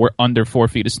talking about. We're under 4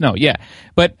 feet of snow. Yeah.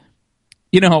 But,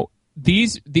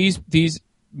 these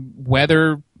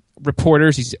weather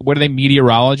reporters, what are they,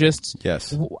 meteorologists?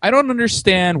 Yes. I don't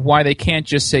understand why they can't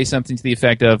just say something to the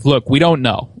effect of, look, we don't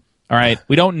know. All right?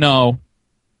 We don't know.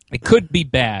 It could be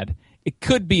bad. It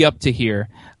could be up to here.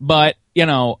 But,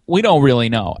 we don't really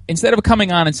know. Instead of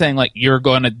coming on and saying, like, you're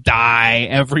going to die,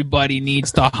 everybody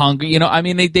needs to hunger.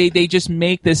 They just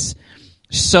make this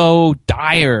so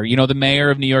dire. The mayor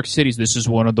of New York City, this is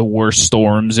one of the worst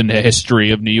storms in the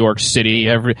history of New York City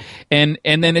ever, and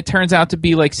then it turns out to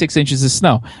be like 6 inches of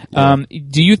snow. Yeah.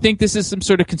 Do you think this is some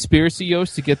sort of conspiracy,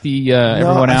 Yost, to get the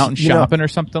everyone out and shopping or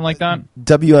something like that?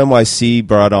 WNYC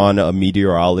brought on a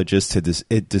meteorologist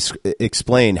to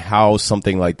explain how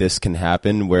something like this can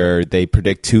happen, where they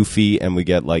predict 2 feet and we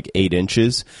get like 8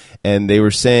 inches. And they were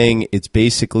saying it's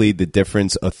basically the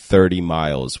difference of 30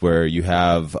 miles, where you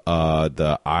have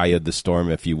the eye of the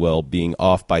storm, if you will, being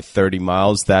off by 30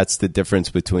 miles. That's the difference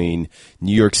between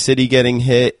New York City getting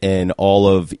hit and all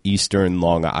of eastern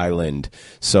Long Island.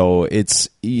 So it's,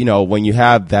 when you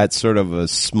have that sort of a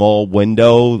small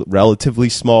window, relatively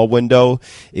small window,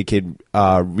 it could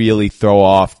really throw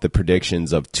off the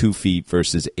predictions of 2 feet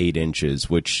versus 8 inches,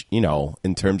 which,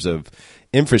 in terms of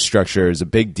infrastructure is a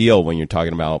big deal when you're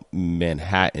talking about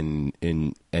Manhattan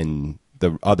and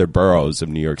the other boroughs of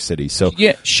New York City. So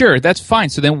yeah, sure, that's fine.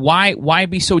 So then why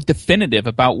be so definitive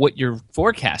about what you're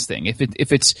forecasting?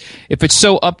 If it's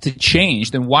so up to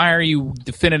change, then why are you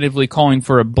definitively calling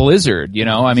for a blizzard?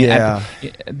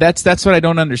 That's what I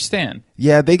don't understand.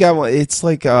 Yeah, they got one. It's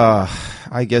like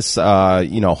I guess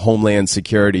Homeland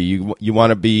Security. You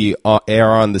want to be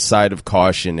err on the side of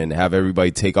caution and have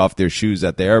everybody take off their shoes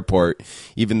at the airport,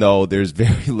 even though there's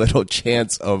very little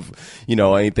chance of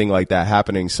anything like that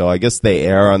happening. So I guess they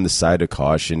err on the side of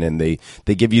caution, and they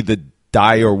give you the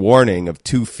dire warning of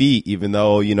 2 feet, even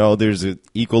though there's an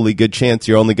equally good chance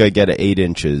you're only going to get 8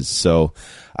 inches. So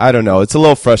I don't know. It's a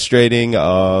little frustrating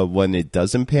when it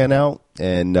doesn't pan out,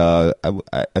 and I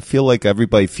feel like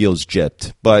everybody feels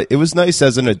gypped. But it was nice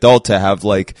as an adult to have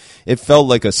it felt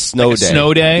like a snow day.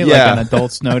 Snow day, yeah. Like an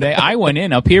adult snow day. I went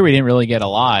in up here. We didn't really get a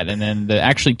lot, and then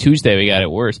actually Tuesday we got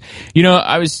it worse.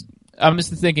 I'm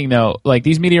just thinking though, like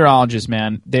these meteorologists,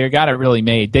 man, they got it really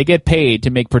made. They get paid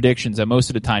to make predictions that most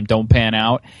of the time don't pan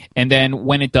out. And then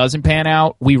when it doesn't pan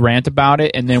out, we rant about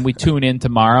it, and then we tune in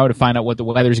tomorrow to find out what the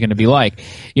weather's going to be like.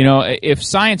 If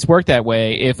science worked that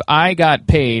way, if I got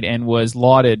paid and was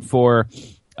lauded for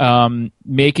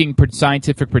making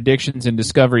scientific predictions and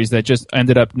discoveries that just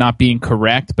ended up not being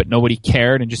correct, but nobody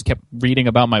cared and just kept reading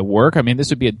about my work, I mean, this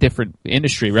would be a different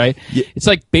industry, right? Yeah. It's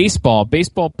like baseball.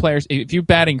 Baseball players, if you're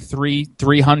batting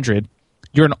 300,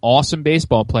 you're an awesome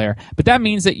baseball player, but that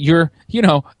means that you're,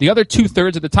 the other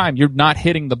 2/3 of the time you're not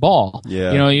hitting the ball.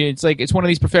 Yeah. It's one of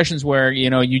these professions where,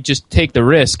 you just take the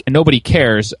risk and nobody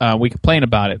cares. We complain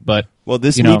about it, but well,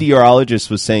 this meteorologist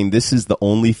was saying this is the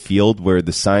only field where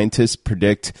the scientists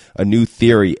predict a new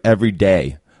theory every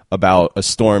day about a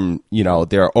storm,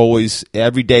 there are always,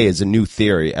 every day is a new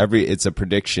theory. It's a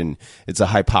prediction. It's a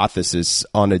hypothesis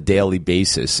on a daily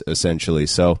basis, essentially.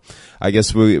 So I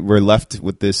guess we're left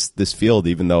with this field,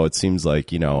 even though it seems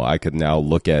like, I could now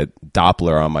look at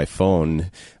Doppler on my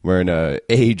phone. We're in a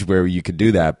age where you could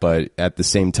do that, but at the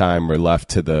same time, we're left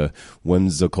to the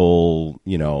whimsical,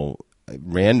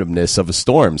 randomness of a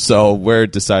storm. So where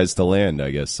it decides to land,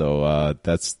 I guess. So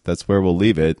that's where we'll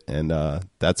leave it, and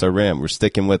that's our rant. We're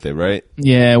sticking with it, right?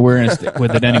 Yeah, we're gonna stick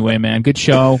with it anyway, man. Good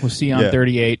show. We'll see you on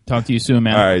 38. Talk to you soon,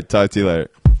 man. All right, talk to you later.